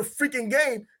you win the freaking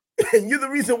game. And you're the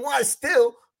reason why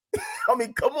still. I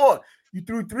mean, come on. You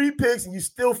threw 3 picks and you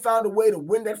still found a way to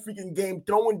win that freaking game,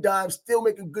 throwing dimes, still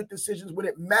making good decisions when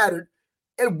it mattered.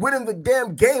 and winning the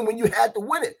damn game when you had to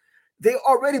win it. They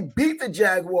already beat the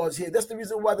Jaguars here. That's the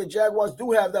reason why the Jaguars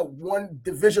do have that one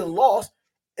division loss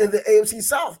in the AFC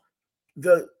South.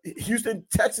 The Houston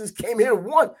Texans came here and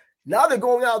won. Now they're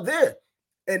going out there.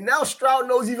 And now Stroud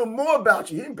knows even more about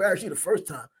you. He embarrassed you the first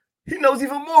time. He knows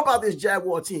even more about this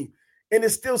Jaguar team. And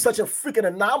it's still such a freaking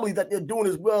anomaly that they're doing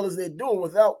as well as they're doing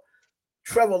without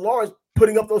Trevor Lawrence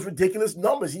putting up those ridiculous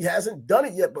numbers. He hasn't done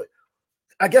it yet, but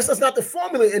I guess that's not the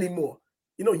formula anymore.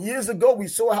 You know, years ago, we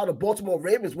saw how the Baltimore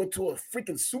Ravens went to a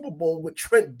freaking Super Bowl with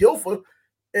Trent Dilfer.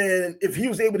 And if he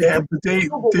was able to but they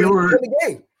were the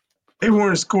game. They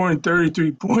weren't scoring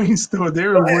 33 points, though. They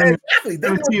were winning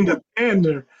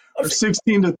 17-10 or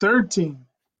 16-13.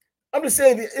 I'm just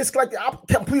saying it's like the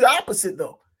complete opposite,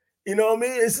 though. You know what I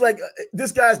mean? It's like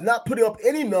this guy's not putting up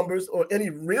any numbers or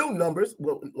any real numbers.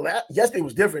 Well, yesterday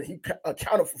was different. He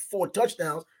accounted for 4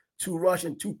 touchdowns, 2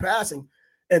 rushing, 2 passing.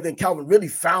 And then Calvin really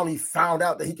found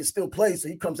out that he can still play. So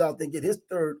he comes out and get his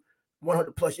third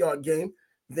 100-plus yard game.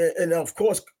 Then, and, of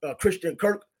course, Christian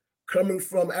Kirk coming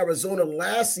from Arizona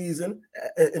last season.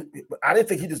 And I didn't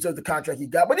think he deserved the contract he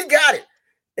got, but he got it.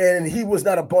 And he was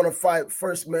not a bona fide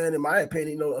first man, in my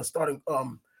opinion, a starting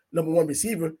number 1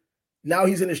 receiver. Now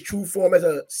he's in his true form as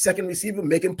a second receiver,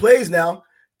 making plays now.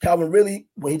 Calvin really,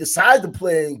 when he decides to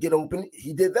play and get open,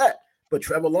 he did that. But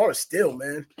Trevor Lawrence still,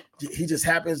 man, he just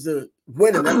happens to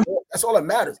win, and that's all that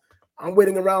matters. I'm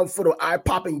waiting around for the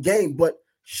eye-popping game, but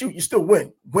shoot, you still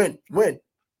win.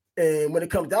 And when it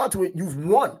comes down to it, you've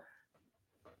won.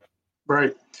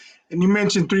 Right. And you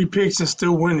mentioned 3 picks and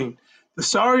still winning. The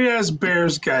sorry-ass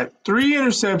Bears got 3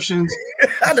 interceptions,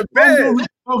 the Bears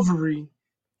recovery,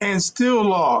 and still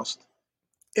lost.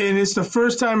 And it's the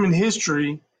first time in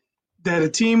history that a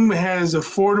team has a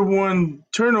 4-to-1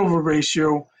 turnover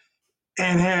ratio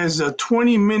and has a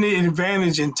 20-minute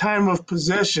advantage in time of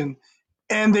possession,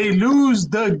 and they lose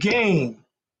the game.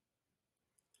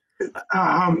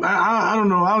 I don't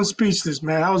know. I was speechless,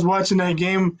 man. I was watching that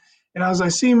game, and I was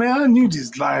like, see, man, I knew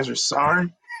these Lions were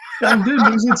sorry. And they're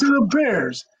losing to the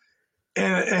Bears.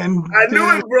 And I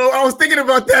knew it, bro. I was thinking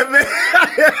about that, man.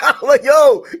 I'm like,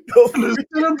 yo, to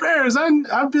the Bears.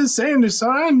 I've been saying they're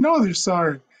sorry. I know they're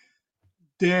sorry.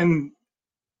 Then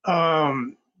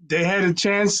they had a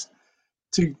chance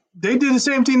to. They did the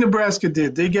same thing Nebraska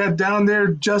did. They got down there,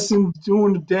 Justin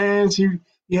doing the dance. He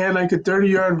had like a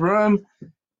 30-yard run,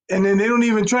 and then they don't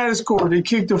even try to score. They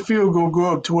kicked a field goal,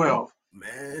 go up 12.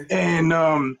 Man.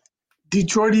 And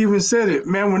Detroit even said it,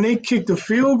 man. When they kicked the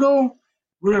field goal,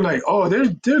 we were like, oh,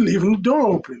 they're leaving the door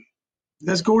open.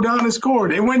 Let's go down and score.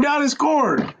 They went down and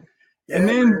scored. Yeah, and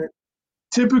then man.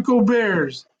 Typical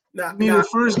Bears. Need a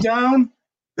first down.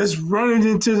 Let's run it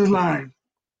into the line.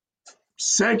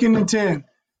 2nd and 10.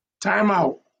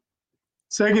 Timeout.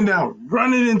 2nd down.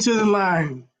 Run it into the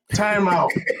line. Timeout.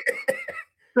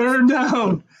 3rd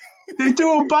down. They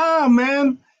threw a bomb,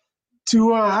 man.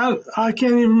 To I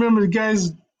can't even remember the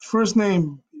guy's first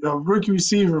name. Rookie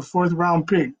receiver, 4th round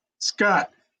pick,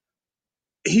 Scott.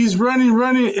 He's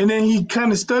running, and then he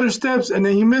kind of stutter steps, and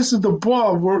then he misses the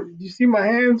ball. You see my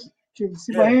hands? Can you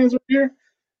see my hands right here?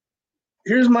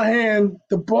 Here's my hand.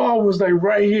 The ball was like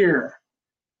right here.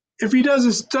 If he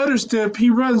doesn't stutter step,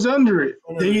 he runs under it.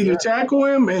 They either tackle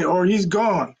him or he's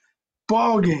gone.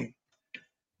 Ball game.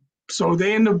 So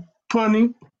they end up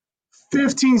punting.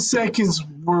 15 seconds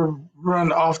were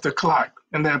run off the clock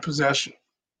in that possession.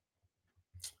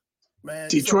 Man,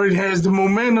 Detroit has the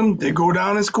momentum. They go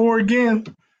down and score again.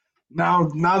 Now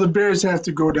the Bears have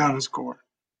to go down and score.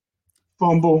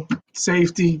 Fumble,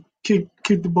 safety, kick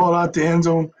the ball out the end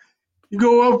zone. You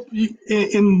go up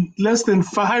in less than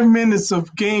 5 minutes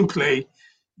of gameplay.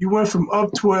 You went from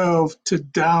up 12 to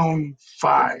down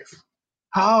 5.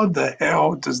 How the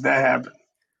hell does that happen?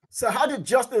 So how did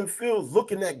Justin Fields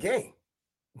look in that game?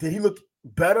 Did he look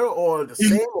better or the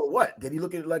same or what? Did he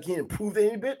look at it like he improved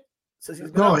any bit?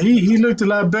 No, he looked a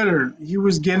lot better. He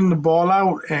was getting the ball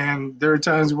out, and there were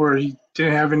times where he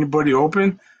didn't have anybody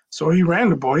open, so he ran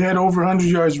the ball. He had over 100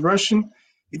 yards rushing.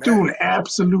 He threw an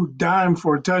absolute dime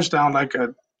for a touchdown, like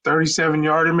a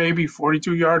 37-yarder maybe,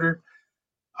 42-yarder.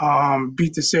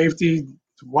 Beat the safety.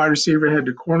 The wide receiver had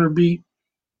the corner beat.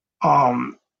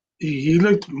 He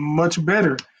looked much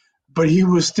better, but he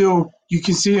was still – you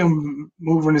can see him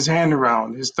moving his hand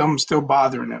around. His thumb's still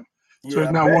bothering him. So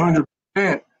it's not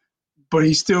 100%. But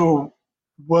he's still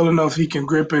well enough he can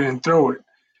grip it and throw it.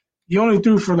 He only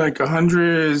threw for like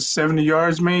 170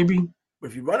 yards maybe.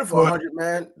 If you run it for 100,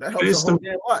 man, that helps a whole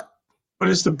damn lot. But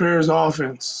it's the Bears'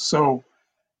 offense. So,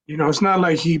 it's not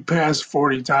like he passed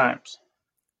 40 times.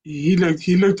 He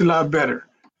looked a lot better.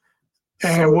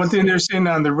 And one thing they're saying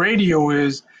on the radio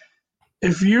is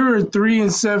if you're a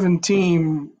 3-7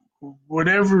 team,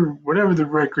 whatever the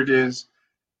record is,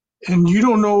 and you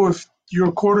don't know if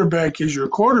your quarterback is your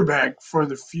quarterback for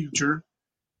the future,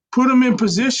 put him in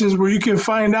positions where you can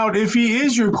find out if he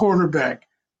is your quarterback.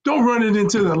 Don't run it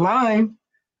into the line.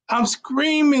 I'm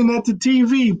screaming at the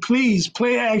TV, please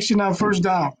play action on first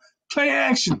down. Play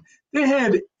action. They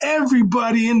had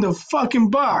everybody in the fucking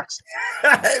box.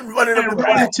 Running up the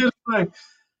right into the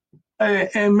line.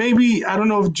 And maybe, I don't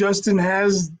know if Justin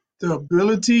has the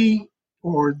ability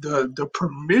or the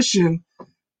permission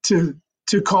to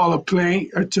call a play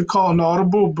or to call an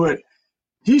audible, but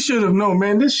he should have known,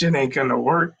 man, this shit ain't gonna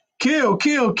work. Kill.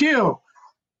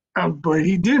 But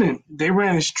he didn't. They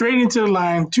ran it straight into the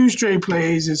line, 2 straight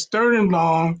plays. It's 3rd and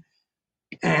long,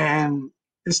 and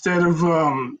instead of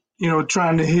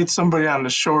trying to hit somebody on the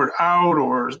short out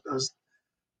or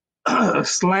a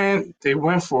slant, they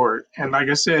went for it. And like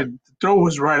I said, the throw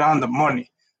was right on the money.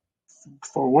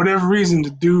 For whatever reason, the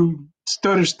dude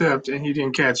stutter stepped and he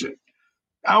didn't catch it.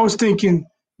 I was thinking,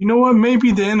 you know what?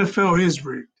 Maybe the NFL is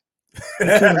rigged.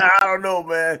 I don't know,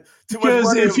 man.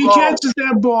 Because if he catches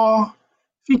that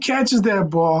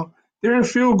ball, they're in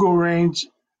field goal range,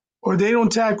 or they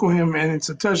don't tackle him and it's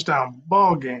a touchdown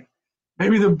ball game.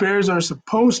 Maybe the Bears are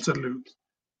supposed to lose,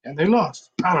 and they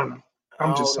lost. I don't know.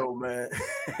 I'm just saying, man.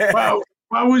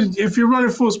 why would, if you're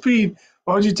running full speed,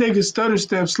 why would you take a stutter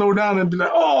step, slow down, and be like,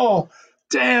 oh,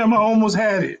 damn, I almost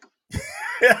had it.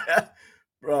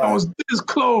 Right. I was this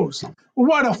close. Well,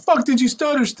 why the fuck did you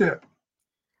stutter step?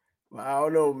 Well, I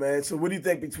don't know, man. So what do you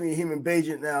think between him and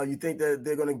Bagent now? You think that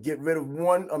they're going to get rid of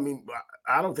one? I mean,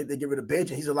 I don't think they get rid of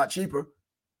Bagent. He's a lot cheaper.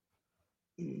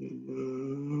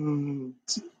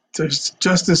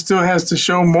 Justin still has to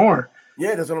show more.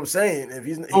 Yeah, that's what I'm saying.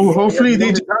 If hopefully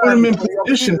they just put him in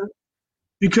position.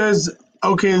 Because,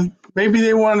 okay, maybe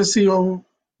they want to see,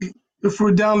 if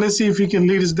we're down, let's see if he can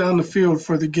lead us down the field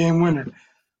for the game winner.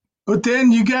 But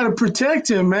then you got to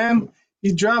protect him, man.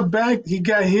 He dropped back. He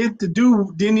got hit. The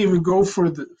dude didn't even go for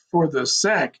the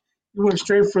sack. He went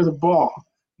straight for the ball.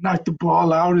 Knocked the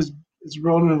ball out. It's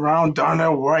rolling around.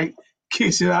 Darnell Wright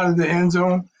kicks it out of the end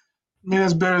zone. I mean,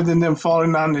 that's better than them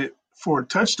falling on it for a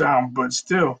touchdown, but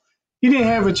still, he didn't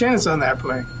have a chance on that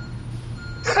play.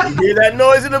 You hear that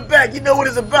noise in the back, you know what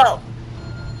it's about.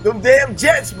 Them damn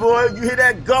Jets, boy. You hear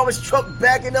that garbage truck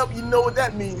backing up, you know what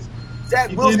that means.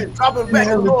 Zach Wilson dropping back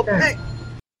a little pick.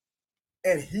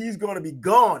 And he's going to be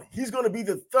gone. He's going to be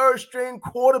the 3rd-string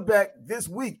quarterback this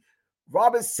week.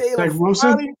 Robert Saleh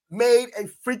finally made a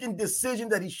freaking decision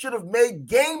that he should have made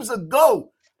games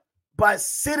ago by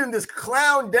sitting this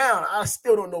clown down. I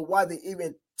still don't know why they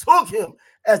even took him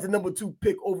as the number 2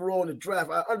 pick overall in the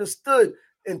draft. I understood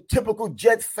in typical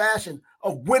Jet fashion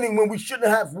of winning when we shouldn't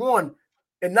have won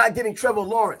and not getting Trevor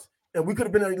Lawrence. And we could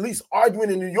have been at least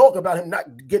arguing in New York about him not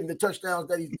getting the touchdowns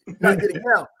that he's not getting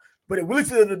now. But at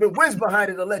least there have been wins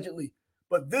behind it, allegedly.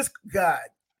 But this guy,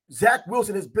 Zach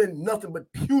Wilson, has been nothing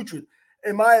but putrid.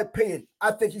 In my opinion,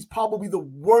 I think he's probably the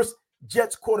worst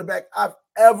Jets quarterback I've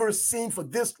ever seen for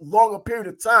this long a period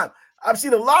of time. I've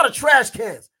seen a lot of trash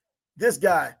cans. This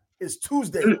guy is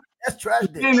Tuesday. That's trash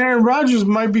day. And Aaron Rodgers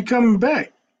might be coming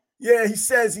back. Yeah, he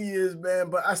says he is, man,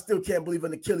 but I still can't believe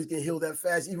an Achilles can heal that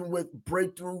fast, even with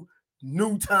breakthrough,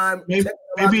 new time.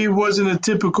 Maybe it wasn't a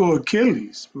typical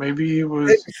Achilles. Maybe it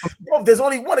was. Well, there's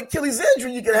only one Achilles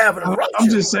injury you can have in a rupture. I'm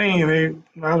just saying,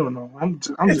 I don't know. I'm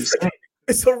just saying.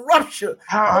 It's a rupture.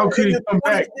 How could he come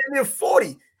back? They're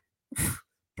 40.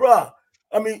 Bruh.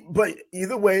 I mean, but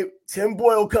either way, Tim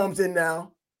Boyle comes in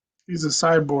now. He's a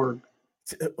cyborg.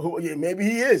 Yeah, maybe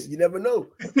he is. You never know.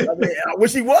 I mean, I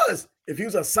wish he was. If he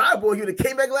was a cyborg, he would have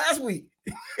came back last week.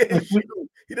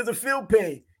 He doesn't feel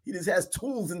pain. He just has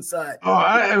tools inside.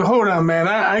 Oh, hold on, man.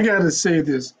 I got to say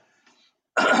this.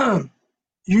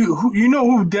 You know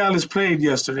who Dallas played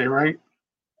yesterday, right?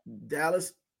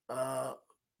 Dallas?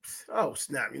 Oh,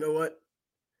 snap. You know what?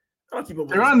 I don't keep up with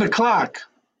They're on the clock.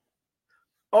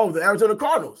 Oh, the Arizona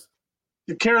Cardinals.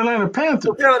 The Carolina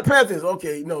Panthers. Oh, Carolina Panthers.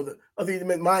 Okay, no, I think you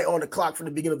meant mine on the clock from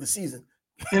the beginning of the season.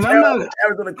 And I'm not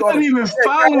even following.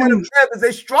 Carolina Panthers,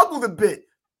 they struggled a bit.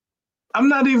 I'm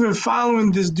not even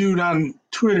following this dude on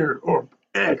Twitter or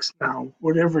X now,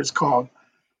 whatever it's called.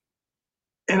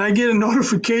 And I get a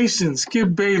notification,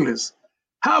 Skip Bayless.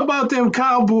 How about them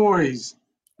Cowboys?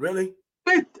 Really?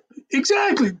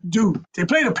 Exactly. Dude, they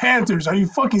play the Panthers. Are you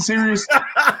fucking serious?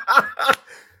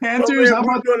 Panthers? How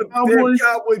about the Cowboys?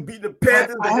 Cowboys beat the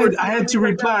Panthers. I had to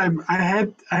reply. I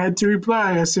had to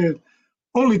reply. I said,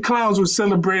 only clowns would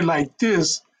celebrate like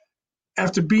this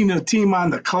after beating a team on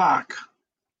the clock.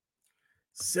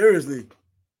 Seriously.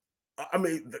 I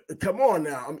mean, come on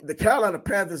now. I mean, the Carolina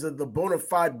Panthers are the bona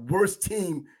fide worst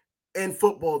team in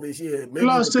football this year. They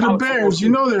lost to the Bears. You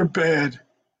know they're bad.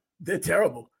 They're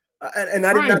terrible. And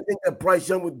I did not think that Bryce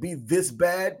Young would be this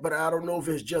bad, but I don't know if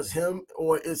it's just him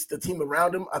or it's the team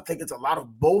around him. I think it's a lot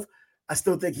of both. I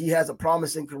still think he has a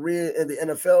promising career in the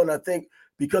NFL, and I think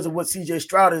because of what C.J.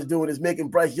 Stroud is doing is making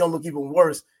Bryce Young look even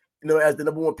worse, as the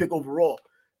number one pick overall.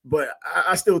 But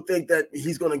I still think that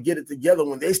he's going to get it together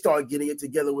when they start getting it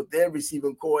together with their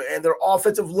receiving core and their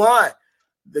offensive line.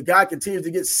 The guy continues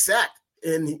to get sacked,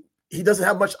 and he doesn't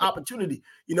have much opportunity.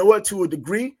 You know what? To a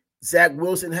degree, Zach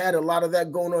Wilson had a lot of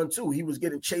that going on too. He was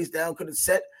getting chased down, couldn't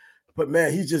set. But,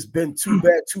 man, he's just been too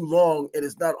bad too long, and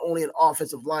it's not only an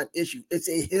offensive line issue. It's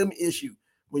a him issue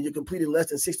when you're completing less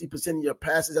than 60% of your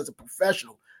passes as a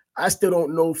professional. I still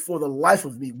don't know for the life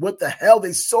of me what the hell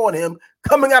they saw in him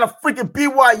coming out of freaking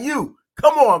BYU.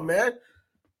 Come on, man.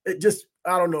 It just –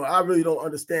 I don't know. I really don't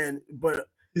understand. But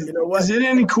you know what? Is it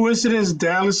any coincidence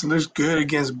Dallas looks good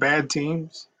against bad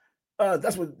teams?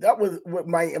 That was what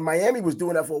Miami was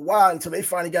doing that for a while until they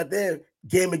finally got their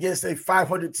game against a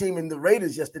 500 team in the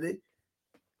Raiders yesterday.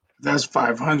 That's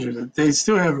 500. They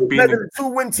still haven't beaten the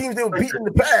 2-win teams they were beating in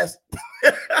the past.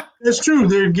 That's true.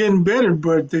 They're getting better,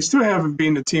 but they still haven't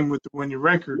beaten a team with the winning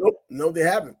record. Nope. No, they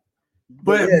haven't.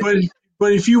 But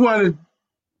if you want to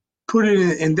put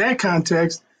it in that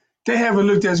context, they haven't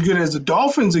looked as good as the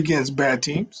Dolphins against bad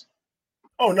teams.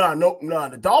 Oh, no.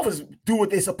 The Dolphins do what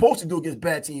they're supposed to do against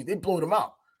bad teams. They blow them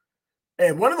out.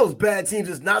 And one of those bad teams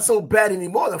is not so bad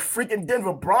anymore. The freaking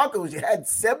Denver Broncos, you had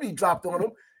 70 dropped on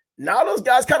them. Now those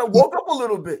guys kind of woke up a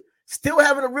little bit. Still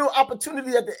having a real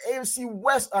opportunity at the AFC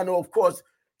West. I know, of course,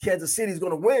 Kansas City is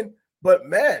going to win. But,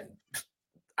 man,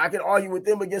 I can argue with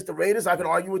them against the Raiders. I can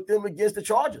argue with them against the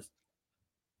Chargers.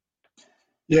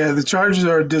 Yeah, the Chargers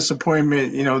are a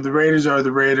disappointment. The Raiders are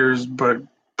the Raiders, but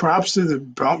props to the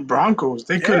Broncos.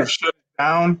 They could have shut it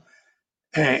down,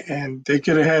 and they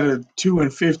could have had a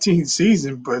 2-15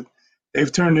 season, but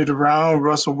they've turned it around.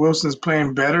 Russell Wilson's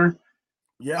playing better.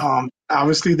 Yeah.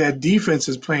 Obviously, that defense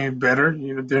is playing better.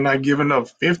 They're not giving up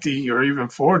 50 or even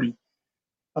 40,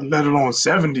 let alone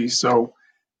 70. So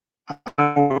I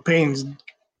don't know what Payton's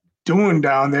doing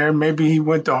down there. Maybe he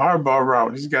went the Harbaugh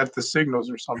route. He's got the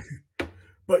signals or something.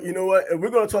 But you know what? If we're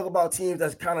going to talk about teams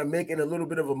that's kind of making a little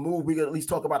bit of a move, we can at least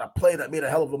talk about a play that made a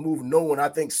hell of a move no one, I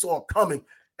think, saw coming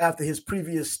after his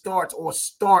previous start.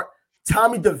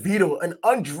 Tommy DeVito, an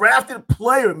undrafted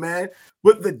player, man,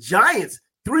 with the Giants.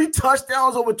 3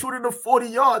 touchdowns over 240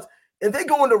 yards, and they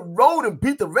go on the road and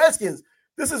beat the Redskins.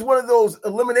 This is one of those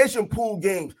elimination pool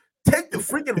games. Take the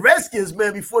freaking Redskins,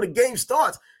 man, before the game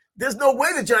starts. There's no way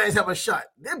the Giants have a shot.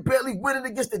 They're barely winning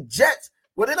against the Jets.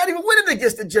 Well, they're not even winning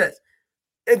against the Jets.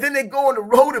 And then they go on the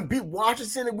road and beat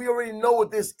Washington, and we already know what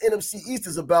this NFC East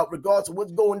is about. Regardless of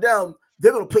what's going down,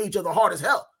 they're going to play each other hard as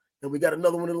hell. And we got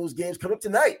another one of those games coming up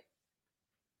tonight.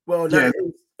 Well, not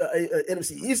an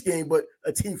NFC East game, but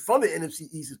a team from the NFC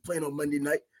East is playing on Monday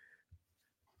night.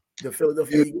 The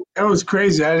Philadelphia Eagles. That was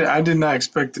crazy. I did not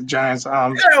expect the Giants.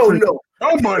 Hell no.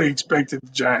 Nobody expected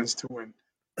the Giants to win.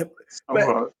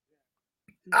 So,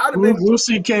 we'll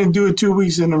see. Can't do it 2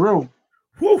 weeks in a row.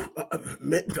 Whew.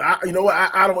 You know what?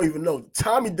 I don't even know.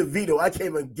 Tommy DeVito, I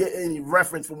can't even get any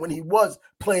reference from when he was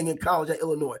playing in college at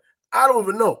Illinois. I don't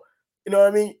even know. You know what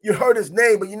I mean? You heard his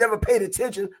name, but you never paid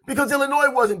attention because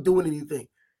Illinois wasn't doing anything.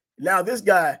 Now this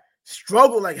guy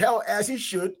struggled like hell, as he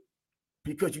should,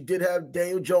 because you did have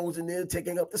Daniel Jones in there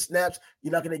taking up the snaps.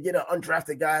 You're not going to get an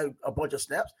undrafted guy a bunch of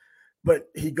snaps. But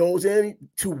he goes in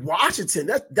to Washington.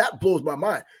 That blows my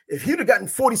mind. If he'd have gotten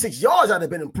 46 yards, I'd have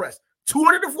been impressed.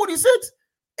 246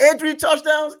 and 3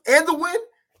 touchdowns and the win?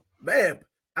 Man,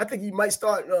 I think he might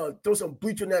start throw some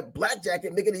bleach on that black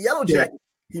jacket, make it a yellow jacket.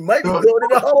 He might be going to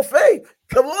the Hall of Fame.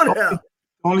 Come on now. The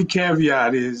only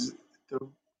caveat is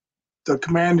the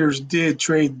Commanders did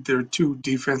trade their 2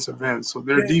 defensive ends, so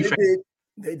their defense.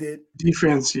 They did.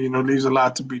 Defense, leaves a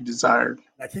lot to be desired.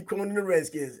 I keep calling them the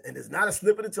Redskins, and it's not a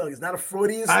slip of the tongue. It's not a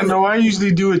Freudian slip. I know. I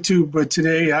usually do it too, but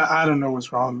today I don't know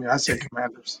what's wrong with me. I say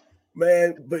Commanders.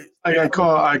 Man, but I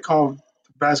call the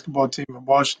basketball team in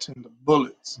Washington the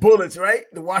Bullets. Bullets, right?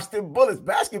 The Washington Bullets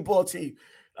basketball team.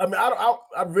 I mean,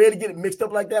 I rarely get it mixed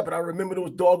up like that, but I remember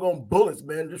those doggone Bullets,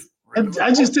 man.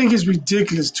 I just think it's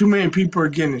ridiculous. Too many people are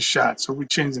getting shot, so we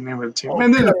changed the name of the team.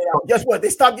 Guess what? They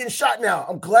stopped getting shot now.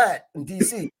 I'm glad in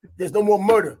D.C. There's no more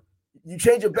murder. You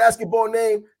change your basketball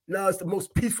name, now it's the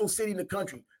most peaceful city in the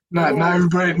country. Not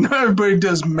everybody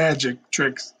does magic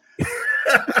tricks.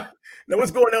 Now,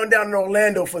 what's going on down in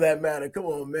Orlando for that matter? Come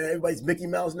on, man. Everybody's Mickey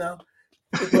Mouse now.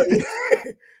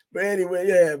 But anyway,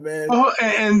 yeah, man. Oh,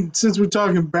 and since we're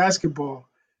talking basketball,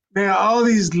 Man, all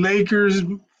these Lakers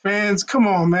fans, come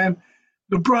on, man.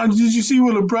 LeBron, did you see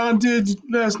what LeBron did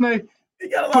last night? He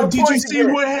got a lot But of did you points see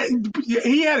again.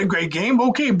 he had a great game?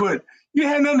 Okay, but you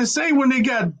had nothing to say when they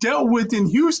got dealt with in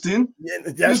Houston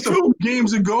That's just a true. few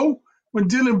games ago when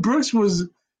Dylan Brooks was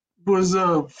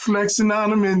flexing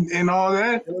on him and all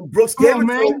that. And Brooks Come gave on, it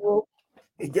to man. him, bro.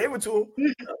 He gave it to him. I'm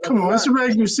not Come gonna on, it's lie. a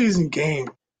regular season game.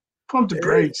 Pump the It is.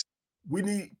 brakes. We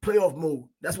need playoff mode.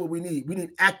 That's what we need. We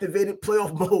need activated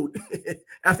playoff mode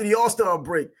after the All-Star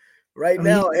break. Right I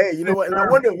mean, now, hey, you know what? And I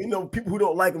wonder, people who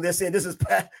don't like him, they're saying this is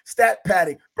stat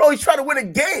padding. Bro, he's trying to win a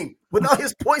game. Without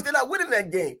his points, they're not winning that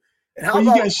game. And how well, you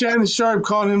about got Shannon Sharp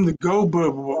calling him the GO,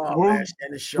 but man, Shannon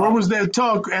where Sharp. was that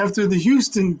talk after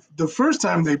the first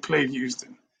time they played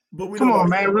Houston? But we know Come about on,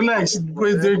 man, relax.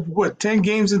 They're 10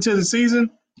 games into the season?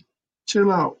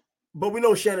 Chill out. But we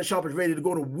know Shannon Sharp is ready to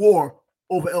go to war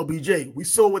over LBJ. We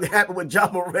saw what happened with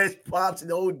John Morant's pops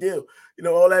and the whole deal.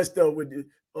 All that stuff with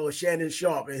Shannon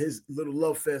Sharp and his little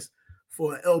love fest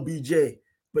for LBJ.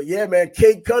 But yeah, man,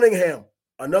 Cade Cunningham,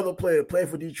 another player playing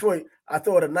for Detroit. I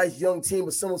thought a nice young team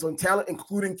with some talent,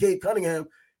 including Cade Cunningham.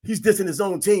 He's dissing his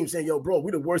own team, saying, yo, bro,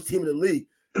 we're the worst team in the league.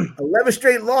 11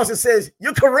 straight losses says,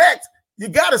 you're correct. You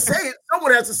got to say it.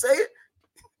 Someone has to say it.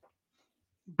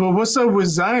 But what's up with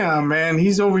Zion, man?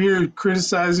 He's over here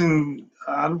criticizing,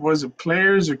 was it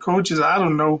players or coaches? I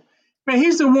don't know. Man,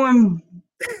 he's the one.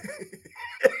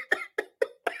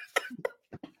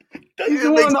 He's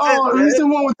the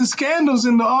one with the scandals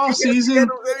in the off season,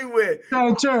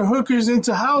 trying to turn hookers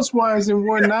into housewives and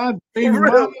whatnot. Baby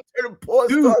mama,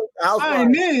 dude,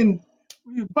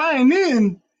 buying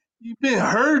in. You've been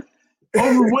hurt,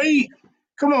 overweight.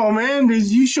 Come on, man.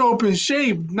 You show up in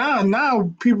shape.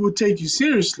 Now people will take you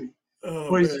seriously.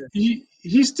 But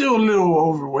he's still a little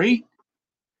overweight.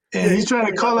 And he's trying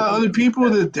to call out other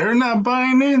people that they're not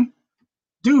buying in.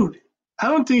 Dude, I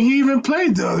don't think he even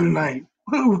played the other night.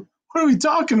 What are we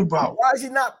talking about? Why is he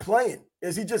not playing?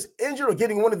 Is he just injured or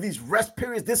getting one of these rest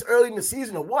periods this early in the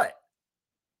season or what?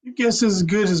 Your guess is as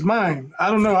good as mine.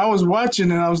 I don't know. I was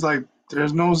watching and I was like,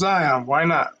 there's no Zion. Why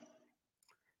not?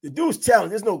 The dude's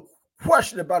talent. There's no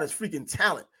question about his freaking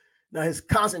talent. Now, his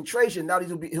concentration, now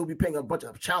he'll be paying a bunch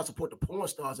of child support to porn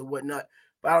stars and whatnot.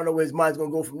 But I don't know where his mind's going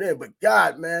to go from there. But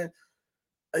God, man,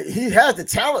 he has the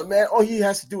talent, man. All he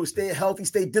has to do is stay healthy,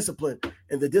 stay disciplined.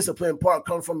 And the discipline part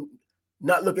comes from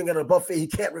not looking at a buffet he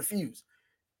can't refuse.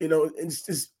 It's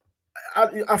just,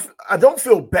 I don't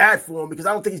feel bad for him because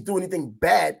I don't think he's doing anything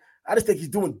bad. I just think he's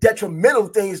doing detrimental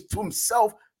things to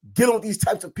himself, dealing with these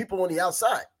types of people on the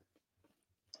outside.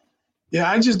 Yeah,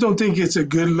 I just don't think it's a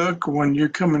good look when you're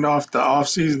coming off the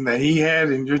offseason that he had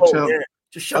and you're telling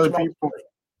other people.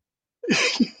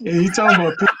 Yeah, he's talking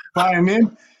about people buying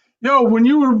in. Yo, when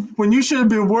you should have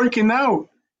been working out,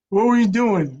 what were you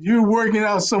doing? You were working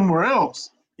out somewhere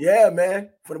else. Yeah, man.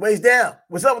 For the waist down.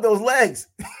 What's up with those legs?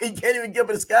 He can't even get up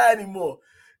in the sky anymore.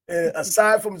 And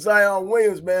aside from Zion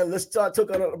Williams, man, let's talk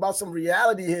about some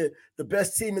reality here. The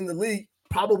best team in the league,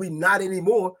 probably not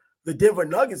anymore. The Denver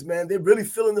Nuggets, man, they're really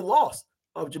feeling the loss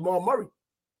of Jamal Murray.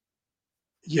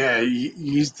 Yeah,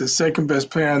 he's the second best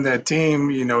player on that team.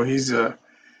 He's a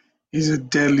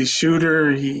deadly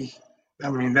shooter.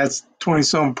 That's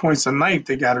 20-something points a night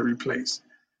they got to replace.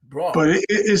 Bro. But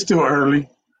it's still early.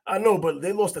 I know, but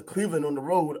they lost to Cleveland on the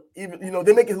road. Even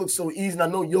they make it look so easy. And I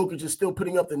know Jokic is still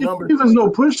putting up the numbers. There's no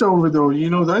pushover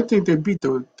though. I think they beat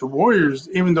the Warriors,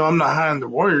 even though I'm not high on the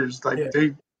Warriors.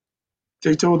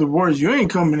 They told the Warriors, you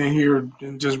ain't coming in here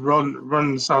and just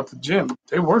running us out the gym.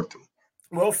 They worked them.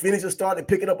 Well, Phoenix is starting to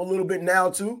pick it up a little bit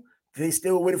now too. They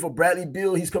still waiting for Bradley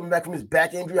Beal. He's coming back from his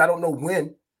back injury. I don't know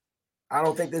when. I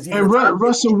don't think there's even. And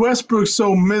Russell Westbrook's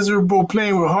so miserable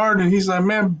playing with Harden. He's like,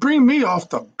 man, bring me off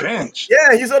the bench.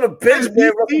 Yeah, he's on the bench,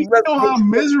 man. You know how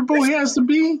miserable he has to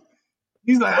be?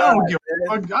 He's like, I don't give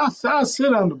a fuck. I'll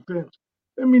sit on the bench.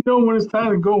 Let me know when it's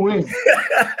time to go in.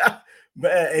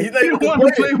 Man, he's not even want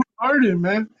to play with Harden,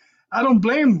 man. I don't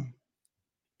blame him.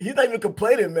 He's not even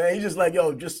complaining, man. He's just like,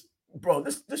 yo, bro,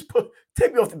 just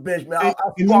take me off the bench, man. And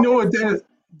you know what?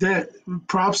 That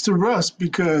props to Russ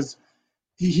because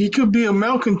he could be a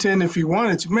malcontent if he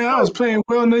wanted to. Man, I was playing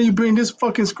well. Now you bring this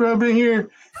fucking scrub in here.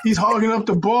 He's hogging up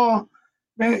the ball,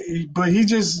 man. But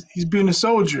he's being a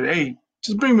soldier. Hey,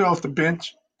 just bring me off the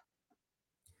bench,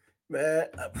 man.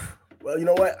 Well, you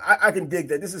know what? I can dig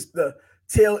that. This is the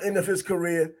tail end of his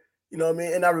career. You know what I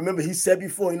mean? And I remember he said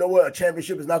before, you know what? A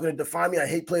championship is not going to define me. I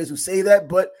hate players who say that,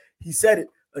 but he said it.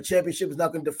 A championship is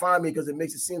not going to define me because it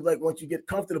makes it seem like once you get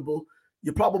comfortable,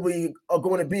 you probably are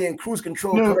going to be in cruise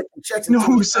control. Collecting checks.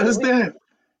 Who says that?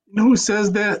 You know who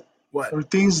says that? What? Or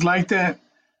things like that?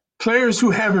 players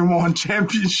who haven't won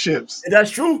championships. And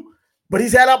that's true. But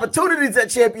he's had opportunities at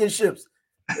championships.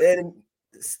 And,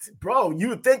 bro, you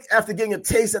would think after getting a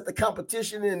taste at the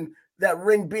competition and that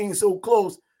ring being so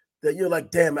close that you're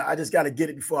like, damn, I just got to get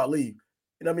it before I leave.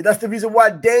 You know what I mean? That's the reason why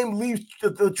Dame leaves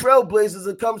the Trailblazers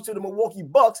and comes to the Milwaukee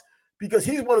Bucks, because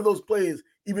he's one of those players,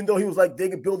 even though he was like, they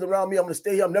can build around me, I'm going to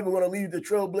stay here, I'm never going to leave the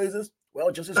Trailblazers.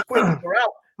 Well, just as quick, they're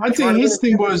out. I think his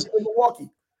thing was Milwaukee.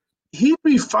 He'd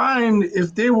be fine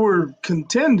if they were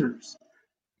contenders.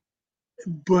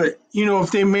 But, you know,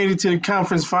 if they made it to the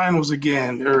conference finals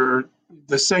again or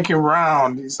the second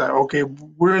round, he's like, okay,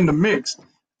 we're in the mix. I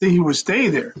think he would stay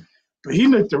there. But he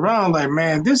looked around like,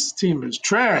 man, this team is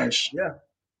trash. Yeah.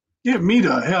 Get me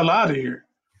the hell out of here.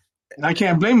 And I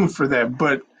can't blame him for that.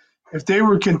 But if they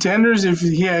were contenders, if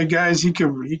he had guys he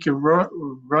could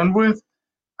run with,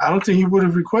 I don't think he would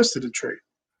have requested a trade.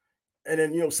 And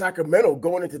then, you know, Sacramento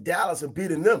going into Dallas and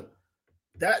beating them.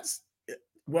 That's,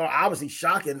 well, obviously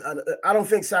shocking. I don't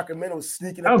think Sacramento is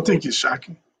sneaking up. I don't think it's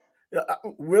shocking.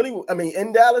 Really? I mean,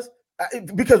 in Dallas?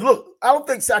 Because, look, I don't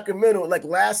think Sacramento, like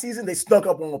last season, they snuck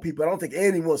up on people. I don't think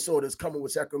anyone saw this coming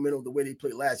with Sacramento the way they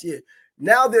played last year.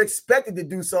 Now they're expected to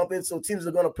do something, so teams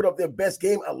are going to put up their best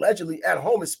game, allegedly, at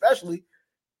home especially,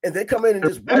 and they come in and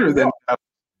just better than Dallas.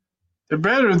 They're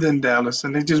better than Dallas,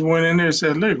 and they just went in there and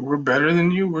said, look, we're better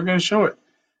than you. We're going to show it.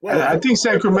 Well, I think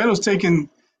Sacramento's taking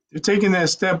that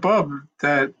step up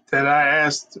that I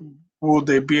asked, will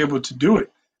they be able to do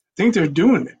it? I think they're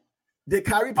doing it. Did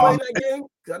Kyrie play that game?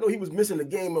 Because I know he was missing the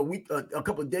game a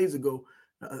couple of days ago.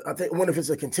 I wonder if it's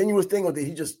a continuous thing or did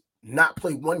he just not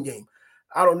play one game?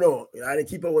 I don't know. I didn't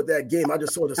keep up with that game. I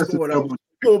just saw the score and I was a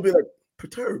little bit like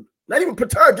perturbed. Not even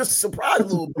perturbed, just surprised a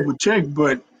little bit. Check,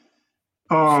 but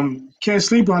can't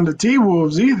sleep on the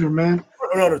T-Wolves either, man.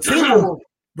 No, the T-Wolves.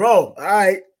 Bro, all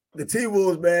right. The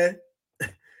T-Wolves, man.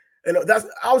 And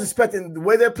I was expecting the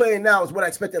way they're playing now is what I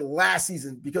expected last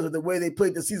season because of the way they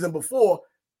played the season before.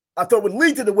 I thought would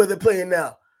lead to the way they're playing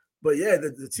now. But yeah,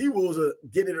 the T-Wolves are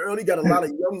getting it early, got a lot of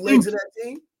young legs in that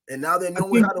team, and now they're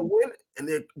knowing how to win, and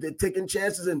they're taking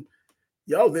chances. And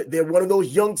they're one of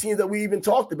those young teams that we even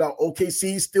talked about.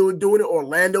 OKC still doing it,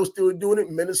 Orlando still doing it,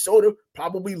 Minnesota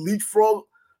probably leapfrog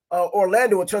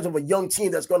Orlando in terms of a young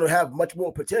team that's going to have much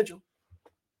more potential.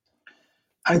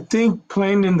 I think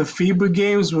playing in the FIBA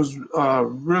games was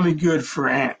really good for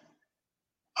Ant.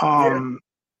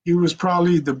 He was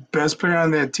probably the best player on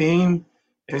that team,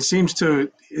 and it seems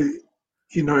to,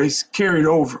 it's carried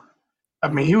over. I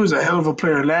mean, he was a hell of a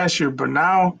player last year, but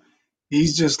now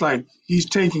he's just like he's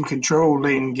taking control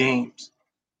late in games,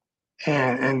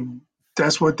 and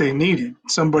that's what they needed,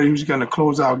 somebody who's going to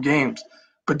close out games.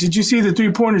 But did you see the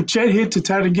three-pointer Chet hit to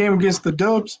tie the game against the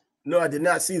Dubs? No, I did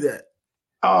not see that.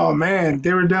 Oh, man,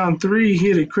 they were down 3,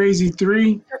 hit a crazy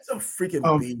 3. That's a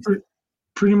freaking beast.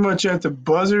 Pretty much at the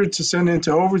buzzer to send it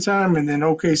into overtime, and then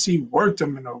OKC worked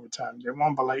them in overtime. They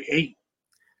won by like 8.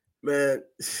 Man,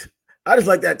 I just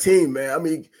like that team, man. I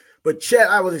mean, but Chet,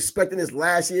 I was expecting this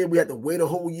last year. We had to wait a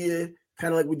whole year,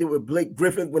 kind of like we did with Blake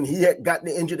Griffin when he had gotten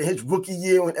injured in his rookie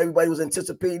year when everybody was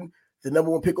anticipating the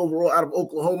number 1 pick overall out of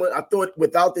Oklahoma. I thought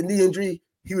without the knee injury,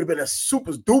 he would have been a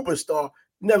super-duper star.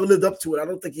 Never lived up to it. I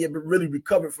don't think he ever really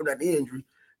recovered from that knee injury.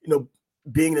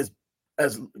 Being as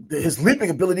his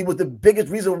leaping ability was the biggest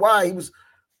reason why he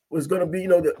was going to be,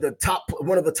 the top,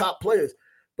 one of the top players.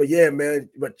 But yeah, man,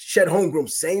 but Chet Holmgren,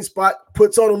 same spot,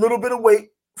 puts on a little bit of weight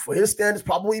for his standards,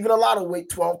 probably even a lot of weight,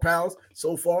 12 pounds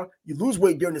so far. You lose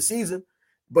weight during the season,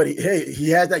 but he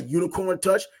has that unicorn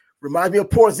touch. Reminds me of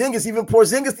Porzingis, even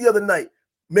Porzingis the other night,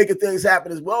 making things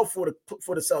happen as well for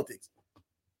the Celtics.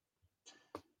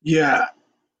 Yeah,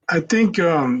 I think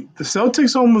the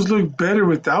Celtics almost look better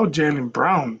without Jaylen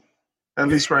Brown, at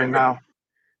least right now.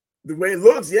 The way it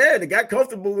looks, yeah, they got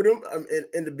comfortable with him.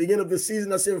 In the beginning of the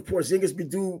season, I said if Porzingis be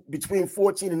due between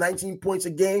 14 and 19 points a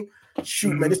game,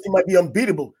 man, this team might be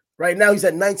unbeatable. Right now, he's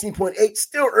at 19.8,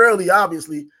 still early,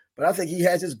 obviously, but I think he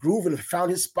has his groove and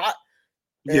found his spot.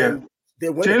 Yeah,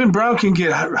 Jaylen Brown can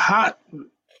get hot,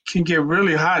 can get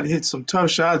really hot, hit some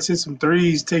tough shots, hit some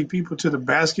threes, take people to the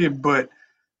basket, but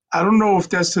I don't know if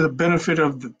that's to the benefit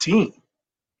of the team.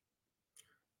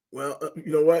 Well,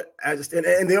 you know what?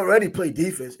 And they already play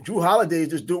defense. Jrue Holiday is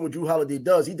just doing what Jrue Holiday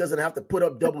does. He doesn't have to put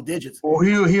up double digits. Well,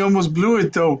 he almost blew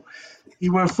it, though. He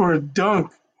went for a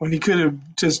dunk when he could have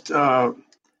just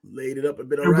laid it up a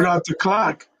bit. Out the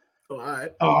clock. Oh,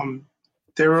 all right.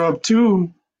 They were up 2,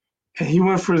 and he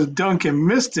went for the dunk and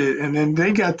missed it. And then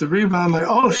they got the rebound like,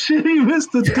 oh, shit, he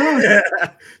missed the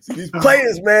dunk. See, these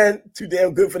players, man, too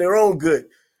damn good for their own good.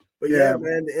 But yeah,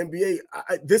 man, the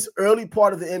NBA, this early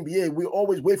part of the NBA, we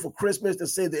always wait for Christmas to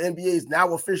say the NBA is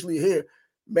now officially here.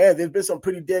 man, there's been some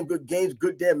pretty damn good games,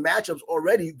 good damn matchups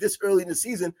already this early in the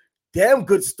season. Damn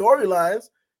good storylines.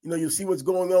 You see what's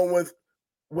going on with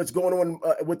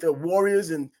the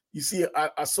Warriors, and you see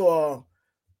I saw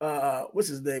what's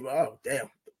his name? Oh damn,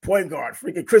 point guard,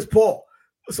 freaking Chris Paul.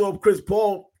 So Chris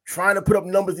Paul trying to put up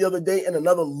numbers the other day in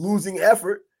another losing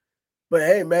effort. But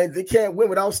hey, man, they can't win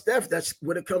without Steph. That's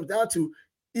what it comes down to.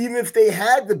 Even if they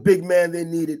had the big man they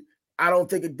needed, I don't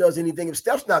think it does anything if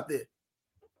Steph's not there.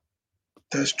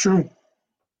 That's true.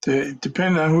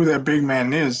 Depending on who that big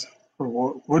man is,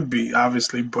 or would be,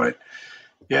 obviously. But,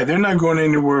 yeah, they're not going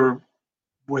anywhere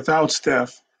without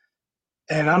Steph.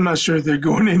 And I'm not sure they're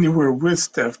going anywhere with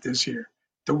Steph this year.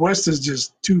 The West is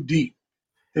just too deep.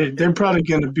 They're probably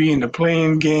going to be in the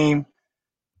play-in game.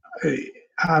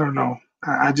 I don't know.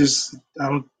 I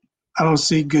don't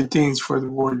see good things for the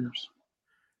Warriors.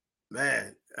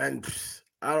 Man, and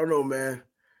I don't know, man.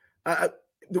 I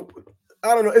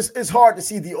don't know. It's hard to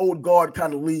see the old guard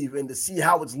kind of leave and to see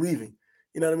how it's leaving.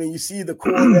 You know what I mean? You see the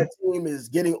core of that team is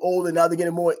getting older. Now they're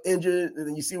getting more injured. And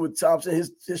then you see with Thompson,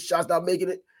 his shots not making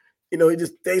it.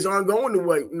 Things aren't going the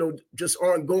way, just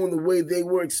aren't going the way they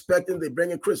were expecting. They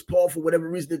bring in Chris Paul for whatever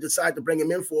reason they decide to bring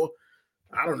him in for.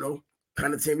 I don't know.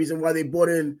 Kind of the same reason why they brought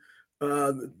in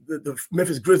the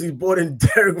Memphis Grizzlies brought in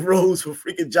Derrick Rose for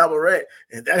freaking Ja Morant,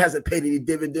 and that hasn't paid any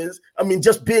dividends. I mean,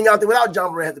 just being out there without Ja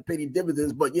Morant hasn't paid any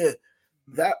dividends. But yeah,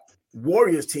 that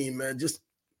Warriors team, man.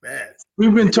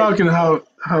 We've been talking how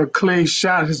Clay's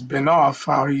shot has been off,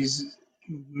 how he's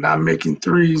not making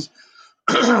threes,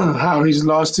 how he's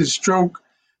lost his stroke.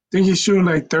 I think he's shooting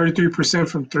like 33%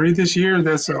 from three this year.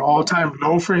 That's an all-time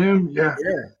low for him. Yeah.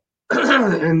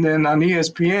 And then on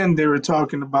ESPN, they were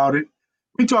talking about it.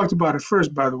 We talked about it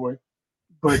first, by the way,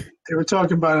 but they were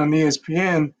talking about it on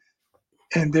ESPN,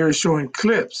 and they were showing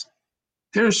clips.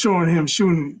 They're showing him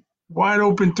shooting wide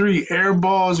open three air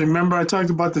balls. Remember, I talked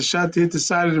about the shot that hit the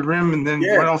side of the rim and then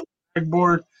went off the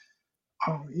backboard.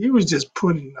 Oh, he was just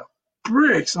putting up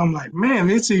bricks. I'm like, man,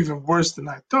 it's even worse than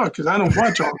I thought because I don't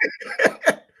watch all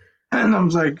that. And I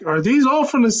was like, are these all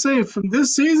from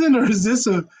this season, or is this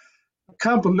a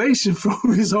compilation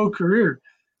from his whole career?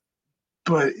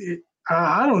 But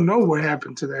I don't know what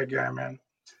happened to that guy, man.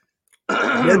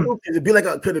 Could it be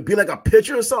like a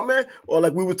pitcher or something, man? Or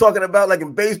like we were talking about, like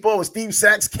in baseball, when Steve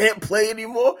Sachs can't play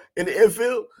anymore in the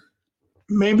infield?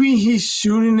 Maybe he's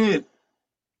shooting it,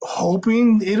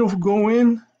 hoping it'll go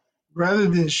in, rather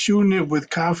than shooting it with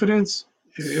confidence.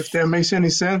 If that makes any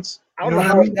sense. I don't know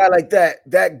how a guy like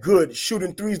that good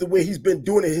shooting threes the way he's been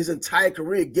doing it his entire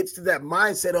career gets to that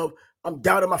mindset of I'm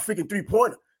down to my freaking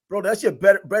 3-pointer, bro. That's your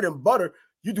bread and butter.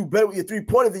 You do better with your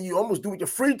 3-pointer than you almost do with your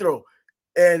free throw.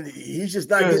 And he's just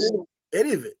not getting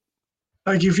any of it.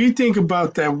 Like, if you think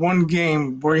about that one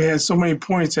game where he had so many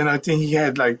points and I think he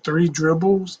had like 3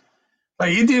 dribbles,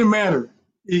 like it didn't matter.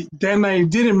 That night, it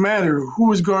didn't matter who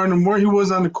was guarding him, where he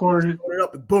was on the court.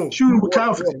 Boom. Shooting with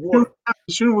confidence.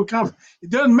 Shooting with confidence. It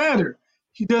doesn't matter.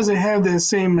 He doesn't have that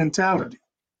same mentality.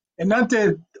 And not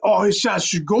that all his shots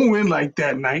should go in like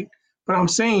that night, but I'm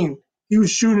saying he was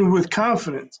shooting with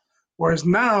confidence. Whereas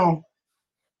now,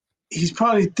 he's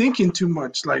probably thinking too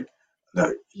much. Like,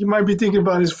 he might be thinking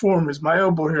about his form. Is my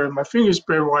elbow here? My finger's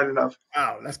spread wide enough?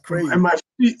 Wow, that's crazy. And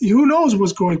who knows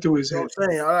what's going through his head? I'm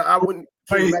saying, I wouldn't.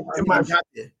 Am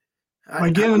I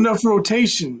getting enough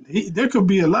rotation? There could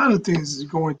be a lot of things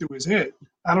going through his head.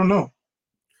 I don't know.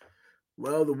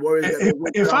 Well, the Warriors.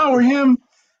 If I were him,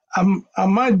 on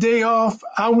my day off,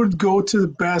 I would go to the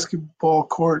basketball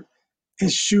court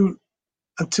and shoot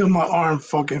until my arm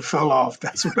fucking fell off.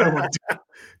 That's what I would do.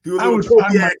 Do a little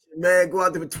Kobe action, man. Go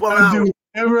out there for 12 hours. Do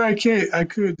whatever I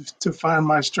could to find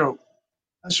my stroke.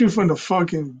 I shoot from the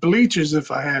fucking bleachers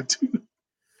if I had to.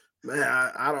 Man,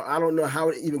 I don't know how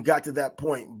it even got to that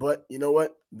point, but you know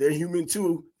what? They're human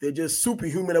too. They're just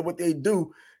superhuman at what they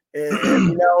do. And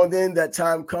every now and then that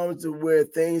time comes to where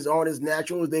things aren't as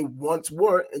natural as they once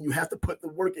were, and you have to put the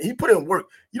work in. He put in work.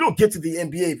 You don't get to the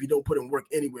NBA if you don't put in work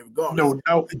anyway, regardless. No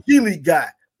doubt. The G League guy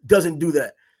doesn't do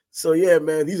that. So, yeah,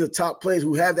 man, these are top players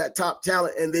who have that top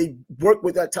talent, and they work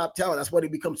with that top talent. That's why they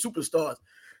become superstars.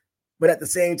 But at the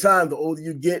same time, the older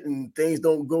you get and things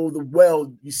don't go the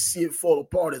well, you see it fall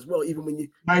apart as well, even when you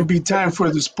 – Might be time for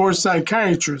the sports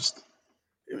psychiatrist.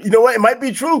 You know what? It might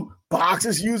be true.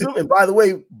 Boxers use them. And by the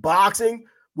way, boxing,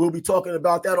 we'll be talking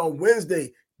about that on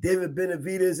Wednesday. David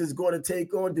Benavidez is going to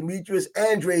take on Demetrius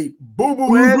Andrade.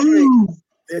 Boo-boo Andrade.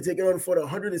 They're taking on for the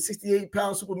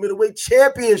 168-pound super middleweight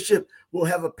championship. We'll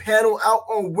have a panel out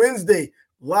on Wednesday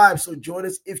live. So join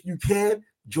us if you can.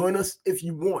 Join us if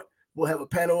you want. We'll have a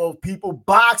panel of people,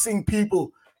 boxing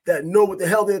people, that know what the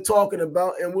hell they're talking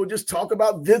about, and we'll just talk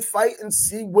about this fight and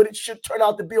see what it should turn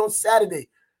out to be on Saturday.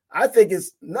 I think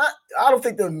it's not. I don't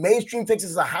think the mainstream thinks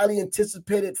it's a highly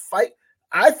anticipated fight.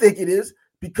 I think it is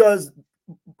because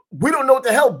we don't know what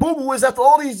the hell Boo Boo is after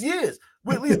all these years.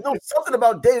 We at least know something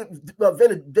about David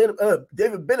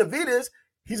Benavidez.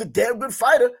 He's a damn good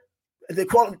fighter. And they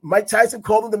call him, Mike Tyson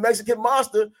called him the Mexican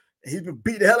monster. And he's been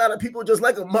beating the hell out of people just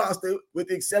like a monster, with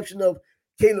the exception of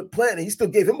Caleb Plant. And he still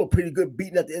gave him a pretty good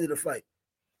beating at the end of the fight.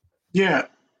 Yeah.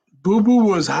 Boo Boo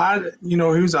was hot. He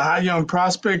was a hot young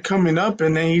prospect coming up,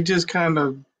 and then he just kind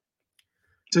of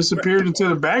disappeared into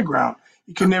the background.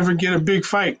 He could never get a big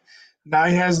fight. Now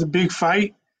he has the big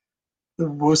fight.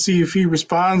 We'll see if he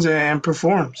responds and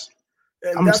performs.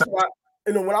 And that's why,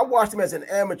 when I watched him as an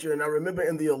amateur, and I remember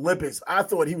in the Olympics, I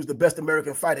thought he was the best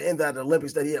American fighter in that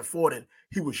Olympics that he had fought in.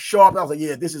 He was sharp. I was like,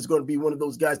 yeah, this is going to be one of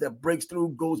those guys that breaks through,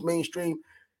 goes mainstream.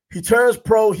 He turns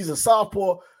pro. He's a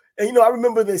southpaw. And, I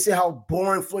remember they say how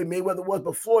boring Floyd Mayweather was.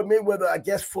 But Floyd Mayweather, I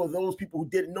guess for those people who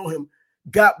didn't know him,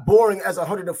 got boring as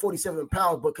 147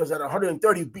 pounds because at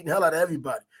 130, he was beating the hell out of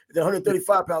everybody. At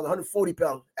 135 pounds, 140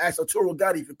 pounds, ask Arturo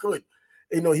Gatti if he could.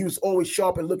 He was always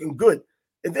sharp and looking good.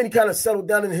 And then he kind of settled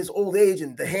down in his old age,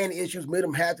 and the hand issues made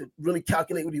him have to really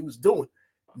calculate what he was doing.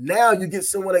 Now you get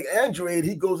someone like Andrade,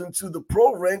 he goes into the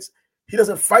pro ranks. He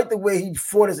doesn't fight the way he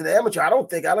fought as an amateur.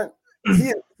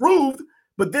 He improved,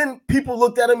 but then people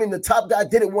looked at him and the top guy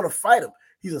didn't want to fight him.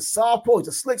 He's a southpaw, he's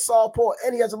a slick southpaw,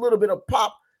 and he has a little bit of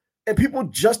pop, and people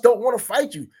just don't want to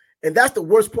fight you. And that's the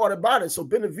worst part about it. So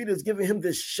Benavidez giving him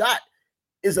this shot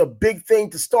is a big thing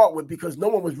to start with, because no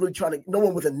one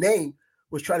with a name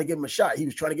was trying to give him a shot. He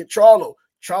was trying to get Charlo.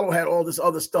 Charlo had all this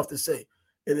other stuff to say.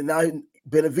 And then now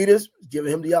Benavidez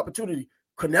giving him the opportunity.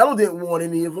 Canelo didn't want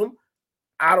any of them.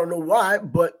 I don't know why,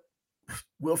 but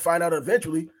we'll find out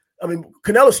eventually. I mean,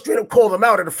 Canelo straight up called him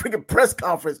out at a freaking press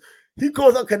conference. He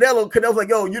calls out Canelo. Canelo's like,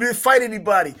 yo, you didn't fight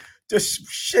anybody. Just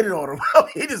shitted on him.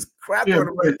 He just crapped on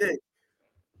him right there.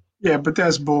 Yeah, but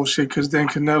that's bullshit, because then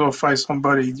Canelo fights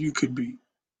somebody you could beat.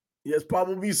 Yes,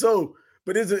 probably so.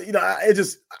 But I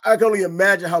can only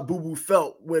imagine how Boo Boo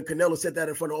felt when Canelo said that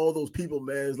in front of all those people,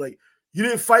 man. It's like, you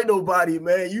didn't fight nobody,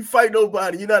 man. You fight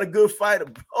nobody. You're not a good fighter.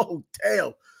 Oh,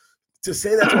 damn. To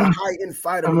say that to a high-end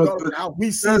fighter, regardless of how we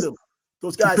see them,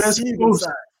 those guys see him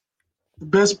inside. The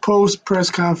best post-fight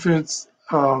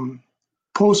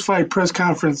press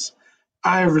conference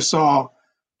I ever saw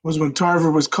was when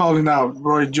Tarver was calling out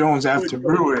Roy Jones after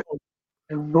Brewer.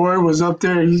 And Roy was up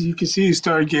there. You can see he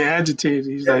started getting agitated.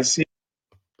 He's like, see,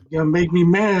 you're going to make me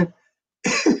mad.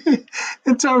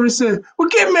 And Tarver said, well,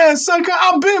 get mad, sucker.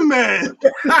 I've been mad.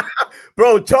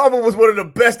 Bro, Tarver was one of the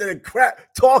best at the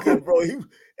crap talking, bro. And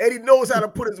he knows how to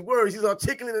put his words. He's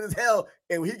articulate as hell.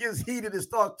 And when he gets heated and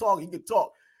starts talking, he can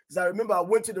talk. Because I remember I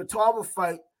went to the Tarver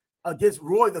fight against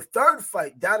Roy, the third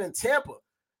fight down in Tampa.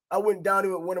 I went down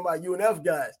there with one of my UNF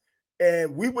guys.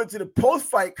 And we went to the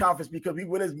post-fight conference because we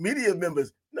went as media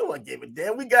members. No one gave a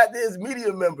damn. We got there as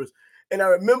media members. And I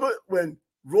remember when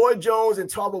Roy Jones and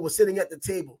Tarver were sitting at the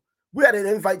table, we had an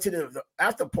invite to the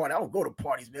after party. I don't go to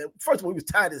parties, man. First of all, we was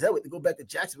tired as hell to go back to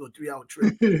Jacksonville, 3-hour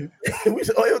trip. And we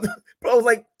said, it was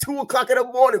like 2:00 in the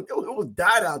morning. It was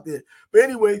died out there. But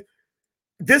anyway,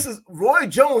 this is Roy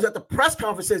Jones at the press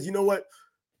conference says, you know what?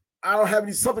 I don't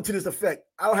have something to this effect.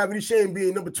 I don't have any shame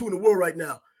being number 2 in the world right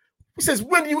now. He says,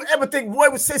 when do you ever think Roy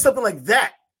would say something like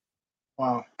that?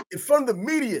 Wow. In front of the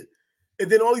media. And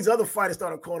then all these other fighters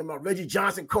started calling him out. Reggie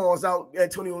Johnson calls out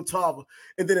Antonio Tarver.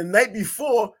 And then the night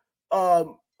before,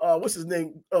 what's his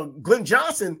name? Glenn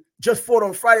Johnson just fought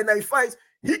on Friday Night Fights.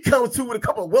 He comes to with a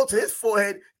couple of welts to his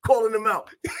forehead, calling him out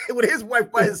with his wife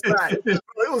by his side.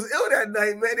 It was ill that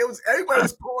night, man. Everybody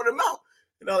was calling him out.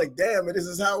 And I was like, damn, man, this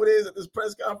is how it is at this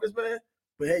press conference, man.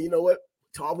 But hey, you know what?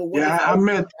 Tarver. Yeah,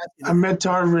 I met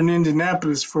Tarver in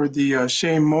Indianapolis for the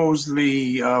Shane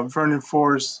Mosley Vernon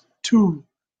Forrest 2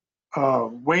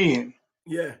 weigh-in.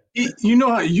 Yeah. You know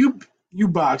how you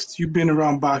boxed, you've been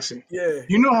around boxing. Yeah.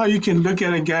 You know how you can look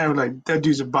at a guy like, that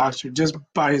dude's a boxer just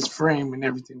by his frame and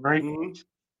everything, right? Mm-hmm.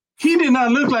 He did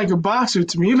not look like a boxer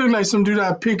to me. He looked like some dude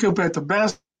I'd pick up at the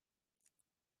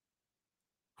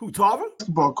Who, Tarver?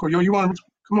 basketball court. Yo, you want to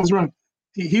come on, let's run.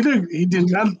 He did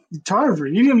not, Tarver.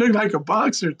 He didn't look like a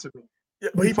boxer to me. Yeah,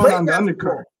 but he played on the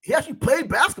undercard. He actually played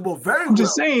basketball very well. I'm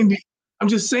just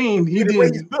saying he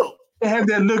didn't have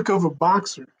that look of a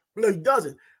boxer. No, he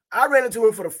doesn't. I ran into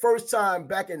him for the first time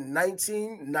back in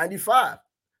 1995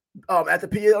 at the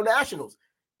PL Nationals.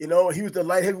 You know, he was the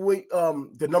light heavyweight,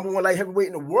 the number 1 light heavyweight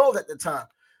in the world at the time.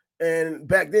 And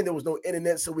back then there was no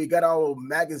internet, so we got our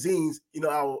magazines, you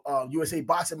know, our USA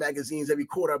Boxing magazines every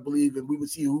quarter, I believe, and we would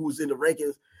see who was in the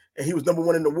rankings. and he was number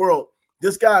 1 in the world.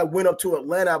 This guy went up to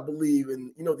Atlanta, I believe,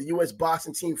 and, the U.S.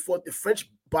 boxing team fought the French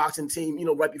boxing team,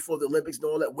 right before the Olympics and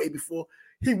all that, way before.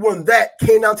 He won that,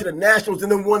 came down to the Nationals,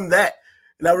 and then won that.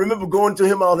 And I remember going to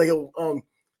him, I was like,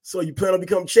 so you plan on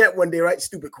becoming champ one day, right?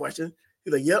 Stupid question.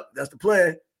 He's like, yep, that's the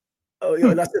plan.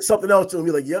 And I said something else to him.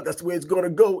 He's like, yep, that's the way it's going to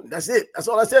go. And that's it. That's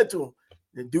all I said to him.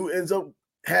 The dude ends up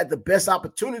had the best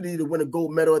opportunity to win a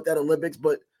gold medal at that Olympics,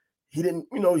 but he didn't,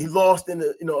 he lost in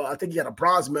the, I think he got a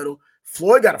bronze medal.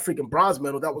 Floyd got a freaking bronze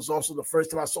medal. That was also the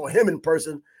first time I saw him in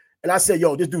person. And I said,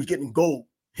 yo, this dude's getting gold.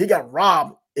 He got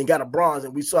robbed and got a bronze,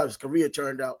 and we saw how his career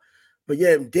turned out. But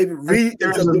yeah, David Reed.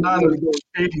 There's a lot of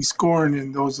shady scoring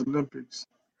in those Olympics.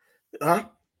 Huh?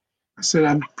 I said,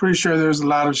 I'm pretty sure there's a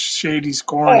lot of shady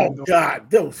scoring. Oh,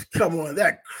 God. Come on,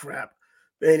 that crap.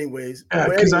 But anyways. Yeah,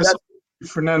 because I saw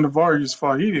Fernando Vargas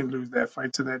fought. He didn't lose that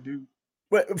fight to that dude.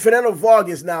 But Fernando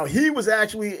Vargas, now, he was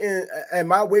actually in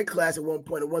my weight class at one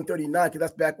point at 139, because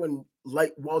that's back when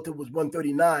light welter was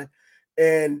 139.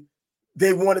 And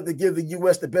they wanted to give the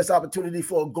U.S. the best opportunity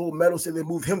for a gold medal, so they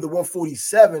moved him to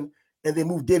 147, and they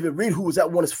moved David Reed, who was at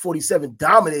 147,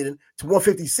 dominating, to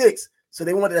 156. So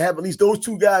they wanted to have at least those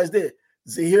two guys there.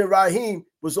 Zahir Rahim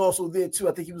was also there, too.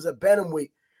 I think he was at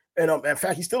bantamweight. And in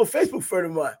fact, he's still a Facebook friend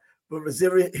of mine. But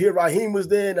Zahir Rahim was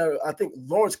there, and I think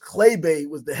Lawrence Claybay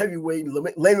was the heavyweight.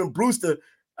 Layman Brewster,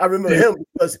 I remember him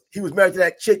because he was married to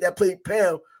that chick that played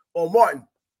Pam on Martin.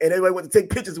 And everybody wanted to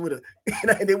take pictures with her.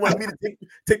 And they wanted me to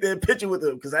take their picture with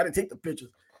them because I didn't take the pictures.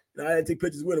 I didn't take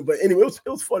pictures with him. But anyway, it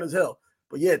was fun as hell.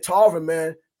 But yeah, Tarver,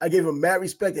 man, I gave him mad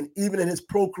respect. And even in his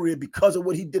pro career, because of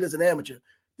what he did as an amateur,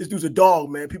 this dude's a dog,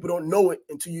 man. People don't know it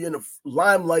until you're in the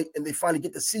limelight and they finally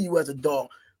get to see you as a dog.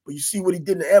 But you see what he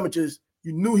did in the amateurs,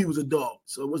 you knew he was a dog.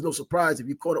 So it was no surprise if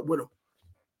you caught up with him.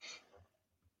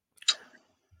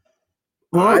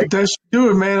 Well, right. That should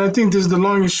do it, man. I think this is the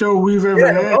longest show we've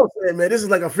ever had. Saying, man, this is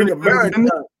like a freaking marathon.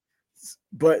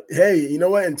 But hey, you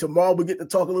know what? And tomorrow we get to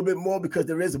talk a little bit more because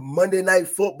there is Monday Night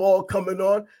Football coming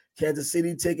on. Kansas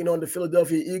City taking on the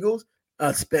Philadelphia Eagles.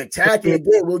 Spectacular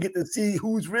game. We'll get to see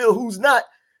who's real, who's not.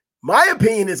 My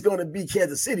opinion is going to be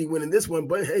Kansas City winning this one,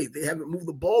 but hey, they haven't moved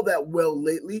the ball that well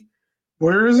lately.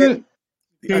 Where is it?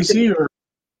 KC or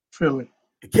Philly?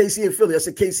 KC and Philly. I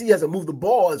said KC hasn't moved the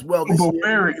ball as well this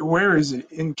year. Where is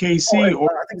it? In KC? I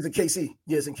think it's in KC.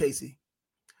 Yes, in KC.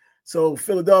 So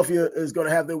Philadelphia is going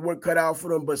to have their work cut out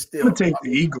for them, but still. I'm going to take the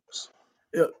Eagles.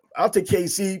 Yeah, I'll take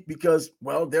KC because,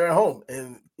 well, they're at home.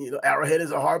 And, Arrowhead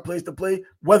is a hard place to play.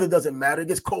 Weather doesn't matter. It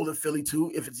gets cold in Philly,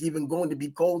 too, if it's even going to be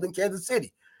cold in Kansas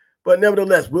City. But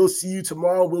nevertheless, we'll see you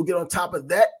tomorrow. We'll get on top of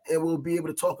that, and we'll be able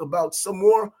to talk about some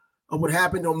more of what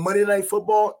happened on Monday Night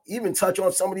Football, even touch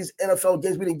on some of these NFL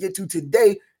games we didn't get to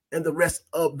today and the rest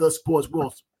of the sports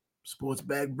world. Sports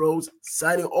Bag Bros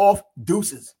signing off.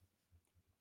 Deuces.